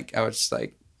question, like I was just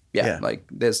like, like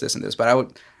this, and this." But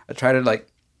I try to like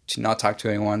to not talk to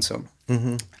anyone. So.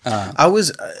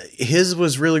 His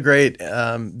was really great.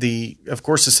 Of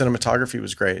course the cinematography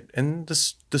was great, and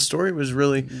the story was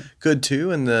really good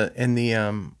too. And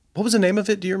the what was the name of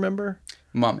it? Do you remember?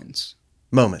 Moments.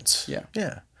 Yeah.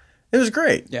 It was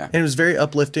great. Yeah, and it was very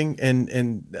uplifting, and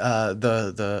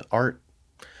the art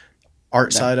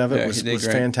side of it was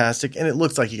fantastic, and it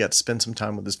looked like he got to spend some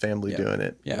time with his family doing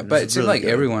it. Yeah, but it seemed like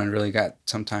everyone really got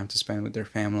some time to spend with their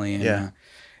family, and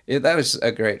that was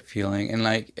a great feeling, and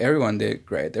like everyone did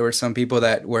great. There were some people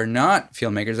that were not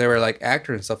filmmakers; they were like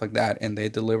actors and stuff like that, and they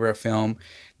deliver a film.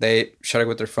 They shot it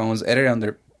with their phones, edit on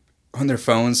their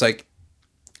phones. Like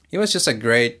it was just a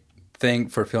great thing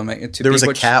for filmmaking. There was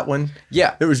a cat one.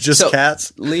 Yeah, it was just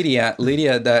cats. Lydia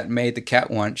that made the cat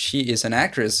one. She is an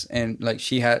actress, and like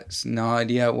she has no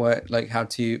idea how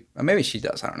to. Or maybe she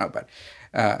does. I don't know, but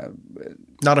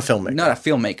not a filmmaker. Not a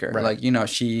filmmaker. Right. Like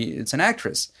it's an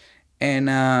actress. And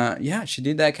she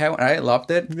did that cat one. I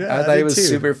loved it. Yeah, I thought it was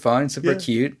super fun, super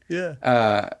cute.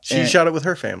 Yeah. She shot it with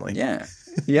her family. Yeah.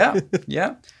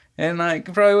 And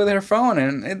like probably with her phone.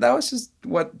 And that was just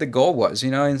what the goal was,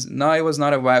 you know. And no, it was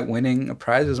not about winning a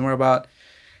prize. It was more about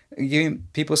giving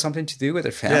people something to do with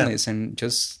their families. And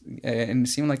it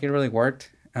seemed like it really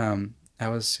worked. I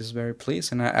was just very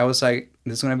pleased, and I was like,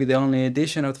 "This is gonna be the only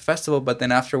edition of the festival." But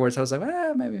then afterwards, I was like,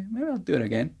 maybe I'll do it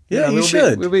again. Yeah, you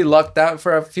should. We'll be locked out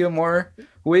for a few more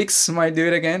weeks. Might do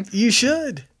it again. You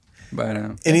should. But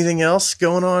anything else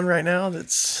going on right now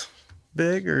that's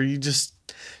big, or you just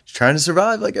trying to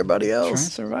survive like everybody else? Trying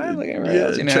to survive like everybody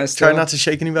else. You know, try not to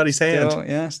shake anybody's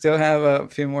hand. Still have a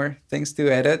few more things to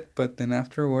edit, but then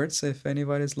afterwards, if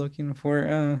anybody's looking for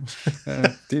a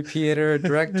DP editor,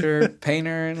 director,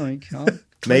 painter, like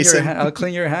I'll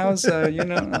clean your house.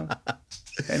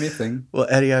 Anything. Well,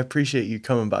 Eddie, I appreciate you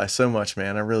coming by so much,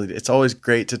 man. I really do. It's always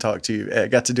great to talk to you. I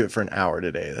got to do it for an hour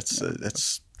today.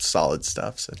 That's solid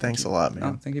stuff. So thanks a lot,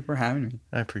 man. Thank you for having me.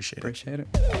 I appreciate it.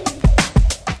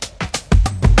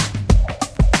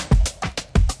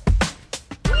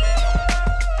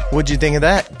 What'd you think of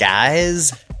that,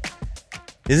 guys?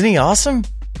 Isn't he awesome?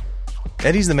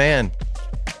 Eddie's the man.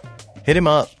 Hit him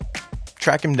up.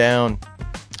 Track him down.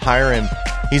 Hire him.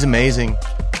 He's amazing.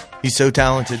 He's so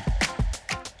talented.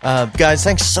 Guys,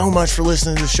 thanks so much for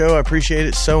listening to the show. I appreciate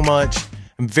it so much.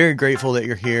 I'm very grateful that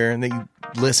you're here and that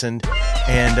you listened.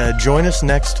 And join us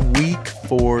next week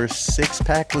for Six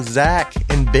Pack with Zach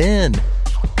and Ben.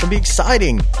 It'll be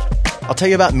exciting. I'll tell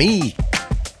you about me.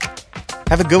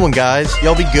 Have a good one, guys.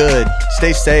 Y'all be good.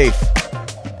 Stay safe.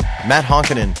 Matt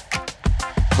Honkinen.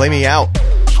 Play me out.